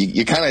like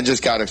you kind of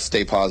just got to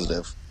stay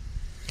positive.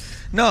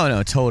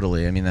 No,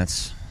 totally. I mean,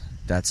 that's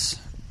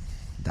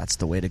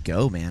the way to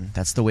go, man.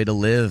 That's the way to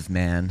live,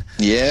 man.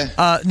 Yeah.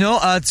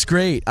 It's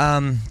great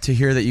to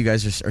hear that you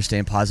guys are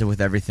staying positive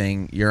with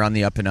everything. You're on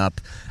the up and up.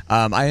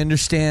 I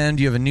understand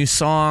you have a new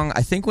song.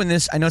 I think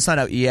I know it's not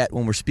out yet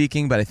when we're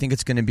speaking, but I think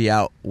it's going to be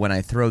out when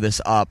I throw this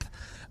up.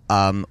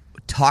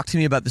 Talk to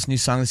me about this new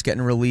song that's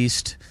getting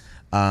released.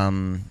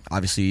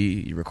 Obviously,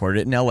 you recorded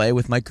it in LA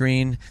with Mike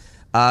Green.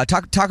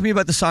 Talk to me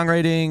about the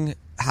songwriting,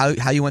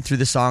 how you went through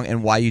the song,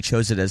 and why you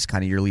chose it as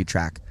kind of your lead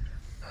track.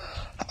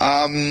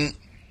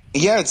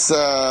 Yeah, it's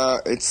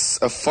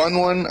a fun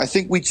one. I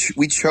think we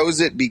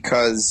chose it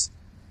because,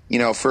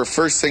 for a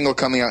first single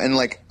coming out, and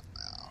like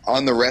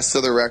on the rest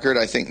of the record,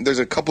 I think there's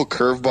a couple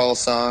curveball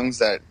songs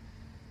that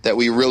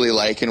we really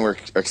like and we're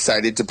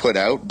excited to put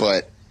out,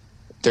 but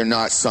they're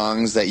not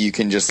songs that you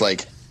can just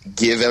like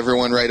give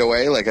everyone right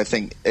away. Like, I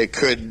think it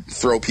could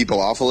throw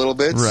people off a little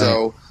bit. Right.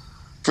 So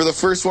for the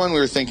first one, we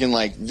were thinking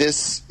like, it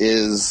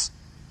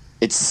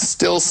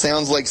still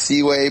sounds like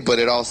Seaway, but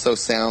it also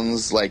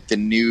sounds like the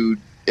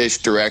new-ish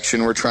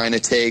direction we're trying to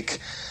take.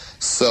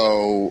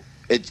 So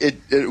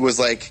it was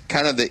like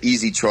kind of the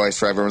easy choice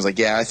for everyone. It was like,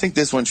 yeah, I think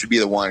this one should be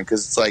the one,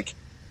 because it's like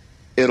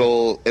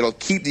it'll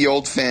keep the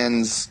old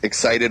fans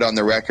excited on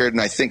the record,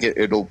 and I think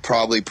it'll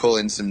probably pull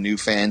in some new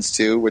fans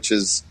too, which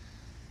is,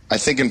 I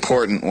think,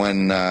 important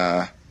when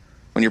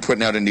you're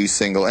putting out a new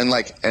single, and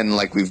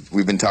like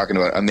we've been talking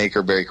about, a make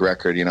or break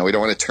record. We don't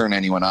want to turn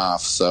anyone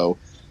off, so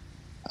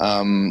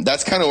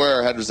that's kind of where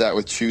our head was at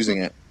with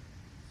choosing it.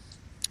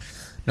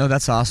 No,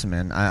 that's awesome,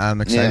 man. I'm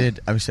excited.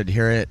 Yeah. I'm excited to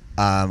hear it.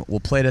 We'll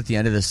play it at the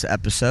end of this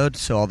episode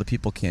so all the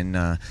people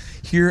can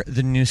hear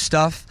the new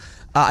stuff.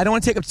 I don't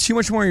want to take up too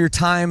much more of your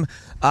time.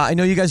 I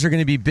know you guys are going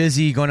to be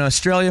busy going to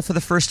Australia for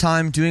the first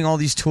time, doing all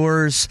these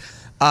tours.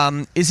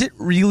 Is it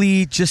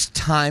really just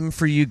time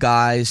for you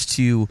guys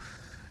to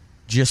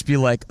just be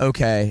like,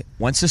 okay,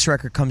 once this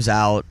record comes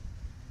out,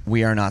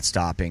 we are not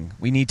stopping.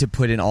 We need to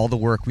put in all the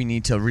work. We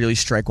need to really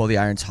strike while the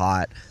iron's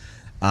hot.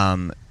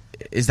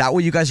 Is that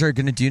what you guys are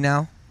going to do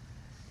now?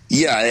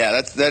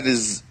 Yeah, that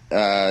is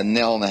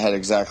nail on the head,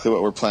 exactly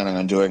what we're planning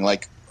on doing.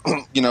 Like,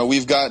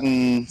 we've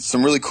gotten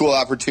some really cool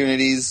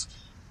opportunities,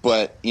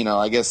 but,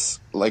 I guess,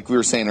 like we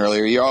were saying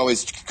earlier, you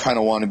always kind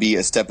of want to be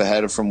a step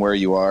ahead from where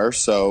you are.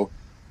 So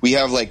we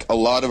have, like, a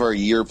lot of our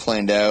year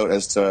planned out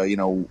as to,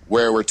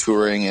 where we're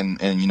touring and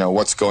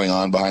what's going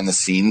on behind the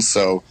scenes.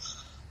 So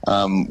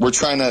we're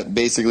trying to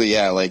basically,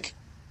 we're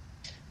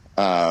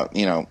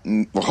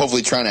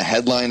hopefully trying to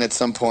headline at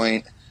some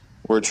point.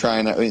 We're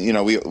trying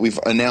to, we've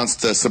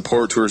announced the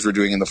support tours we're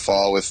doing in the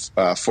fall with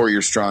 4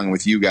 Year Strong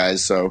with you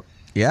guys. So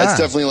that's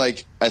definitely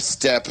like a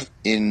step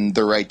in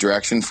the right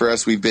direction for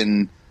us. We've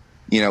been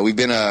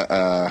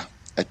a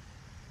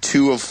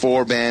 2 of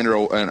 4 band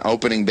or an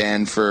opening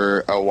band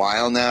for a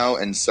while now.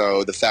 And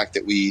so the fact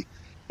that we,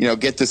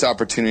 get this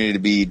opportunity to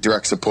be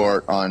direct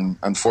support on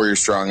 4 Year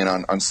Strong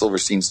and on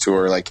Silverstein's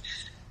tour, like,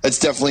 that's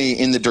definitely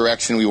in the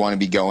direction we want to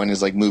be going,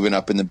 is like moving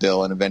up in the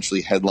bill and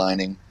eventually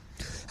headlining.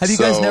 Have you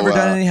guys never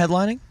done any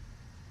headlining?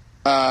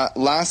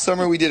 Last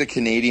summer we did a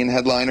Canadian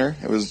headliner.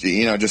 It was,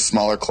 just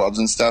smaller clubs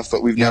and stuff,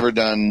 but we've never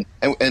done,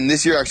 and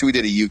this year actually we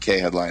did a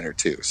UK headliner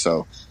too.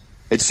 So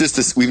it's just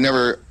this, we've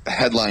never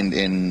headlined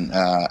in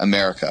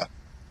America.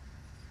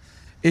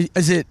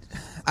 Is it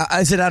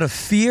out of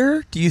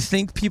fear? Do you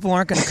think people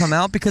aren't going to come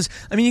out? Because,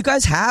 I mean, you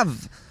guys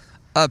have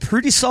a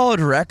pretty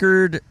solid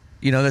record,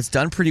 that's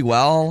done pretty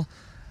well.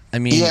 I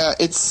mean, yeah,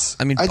 I'd say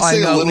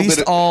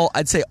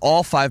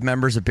all 5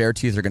 members of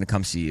Beartooth are going to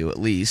come see you at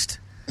least.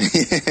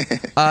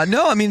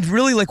 No, I mean,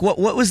 really, like, what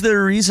was the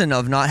reason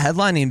of not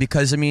headlining?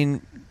 Because, I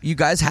mean, you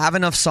guys have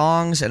enough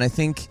songs, and I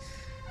think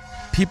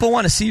people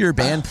want to see your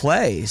band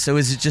play. So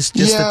is it just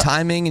the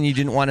timing, and you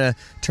didn't want to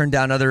turn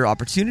down other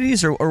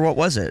opportunities, or what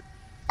was it?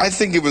 I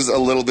think it was a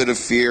little bit of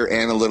fear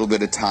and a little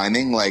bit of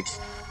timing. Like,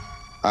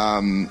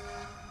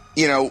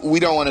 we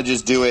don't want to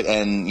just do it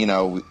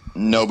and,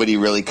 nobody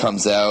really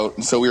comes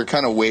out. So we were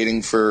kind of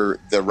waiting for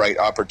the right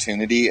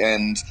opportunity.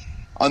 And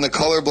on the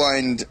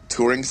Colorblind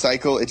touring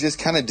cycle, it just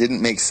kind of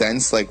didn't make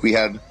sense. Like, we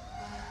had,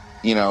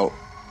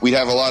 we'd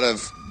have a lot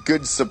of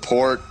good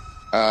support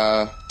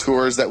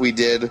tours that we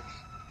did.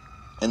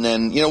 And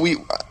then,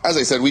 as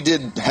I said, we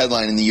did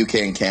headline in the UK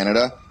and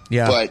Canada.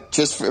 Yeah. But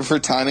just for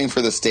timing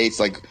for the States,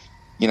 like,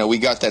 we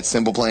got that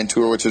Simple Plan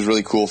tour, which was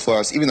really cool for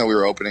us. Even though we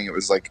were opening, it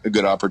was like a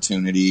good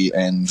opportunity.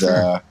 And,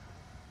 sure.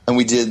 And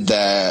we did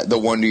the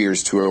Wonder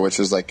Years tour, which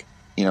was like,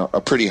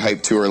 a pretty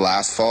hype tour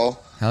last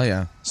fall. Hell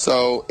yeah.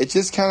 So it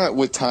just kind of,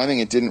 with timing,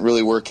 it didn't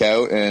really work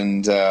out.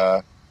 And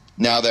now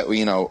that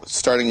we,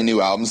 starting a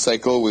new album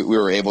cycle, we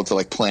were able to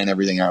like plan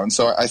everything out. And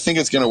so I think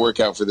it's going to work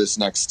out for this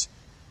next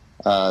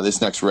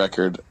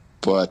record.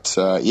 But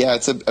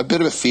it's a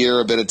bit of a fear,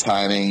 a bit of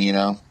timing,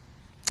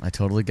 I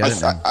totally get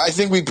it, man. I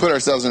think we put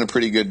ourselves in a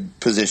pretty good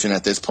position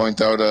at this point,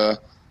 though,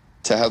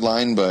 to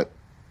headline. But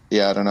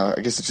yeah, I don't know.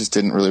 I guess it just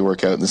didn't really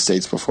work out in the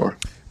States before.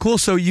 Cool.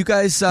 So you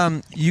guys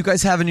have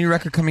a new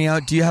record coming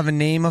out. Do you have a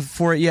name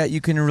for it yet?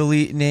 You can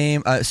really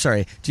name.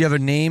 Do you have a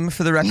name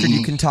for the record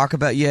you can talk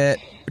about yet?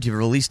 Or do you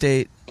have a release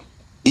date?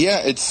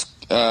 Yeah, it's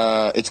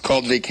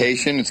called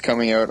Vacation. It's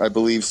coming out, I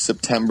believe,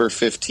 September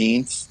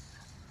 15th.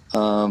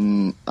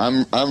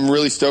 I'm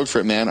really stoked for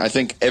it, man. I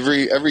think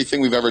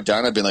everything we've ever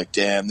done, I've been like,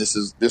 damn, this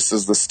is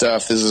the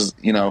stuff. This is,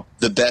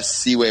 the best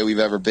Seaway we've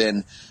ever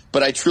been.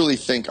 But I truly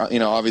think,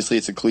 obviously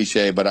it's a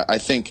cliche, but I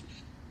think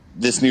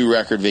this new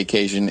record,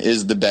 Vacation,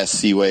 is the best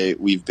Seaway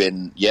we've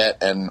been yet.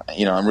 And,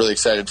 I'm really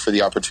excited for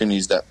the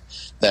opportunities that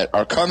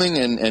are coming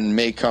and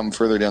may come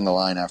further down the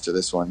line after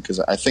this one. Cause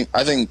I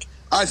think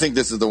I think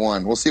this is the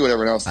one. We'll see what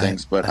everyone else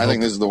thinks, but I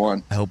think this is the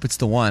one. I hope it's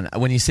the one.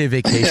 When you say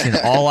vacation,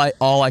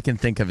 all I can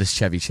think of is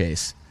Chevy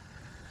Chase.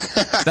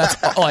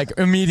 That's like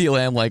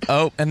immediately I'm like,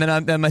 oh, and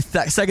then my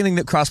second thing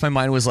that crossed my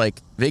mind was like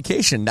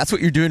vacation. That's what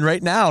you're doing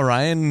right now,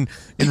 Ryan,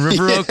 in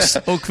River Oaks,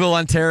 Oakville,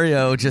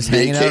 Ontario, just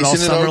hanging out all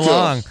summer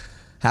long,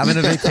 having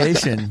a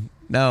vacation.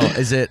 No,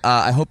 is it?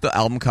 I hope the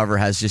album cover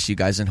has just you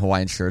guys in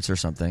Hawaiian shirts or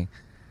something.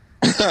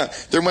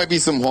 There might be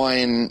some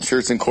Hawaiian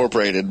shirts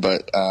incorporated,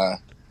 but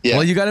yeah.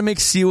 Well, you got to make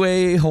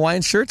Seaway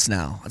Hawaiian shirts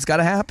now. It's got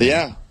to happen.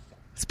 Yeah,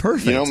 it's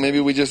perfect. You know, maybe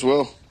we just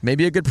will.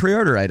 Maybe a good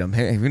pre-order item.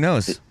 Hey, who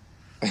knows?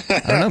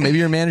 I don't know. Maybe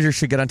your manager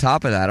should get on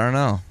top of that. I don't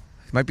know.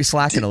 He might be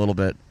slacking a little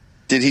bit.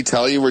 Did he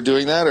tell you we're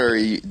doing that, or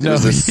no?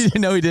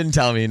 No, he didn't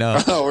tell me. No.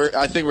 Oh,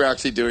 I think we're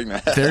actually doing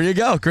that. There you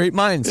go. Great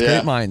minds. Yeah.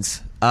 Great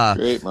minds.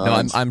 Great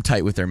minds. No, I'm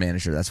tight with their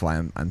manager. That's why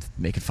I'm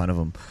making fun of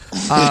him.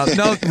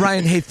 No,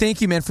 Ryan. Hey,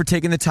 thank you, man, for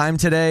taking the time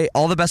today.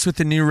 All the best with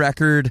the new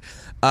record.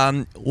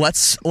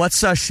 Let's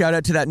shout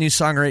out to that new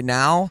song right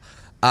now.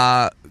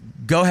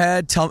 Go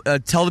ahead. Tell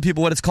the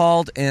people what it's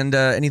called and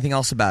anything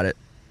else about it.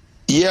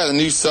 Yeah, the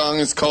new song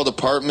is called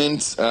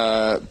Apartment.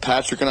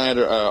 Patrick and I had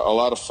a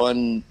lot of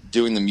fun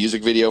doing the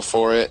music video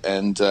for it.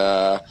 And,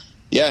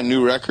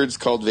 new record's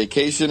called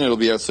Vacation. It'll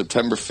be out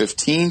September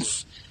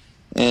 15th.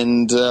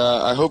 And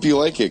I hope you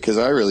like it, because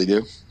I really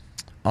do.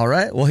 All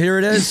right. Well, here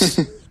it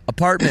is.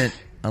 Apartment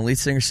on Lead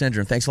Singer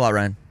Syndrome. Thanks a lot,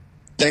 Ryan.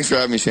 Thanks for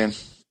having me, Shane.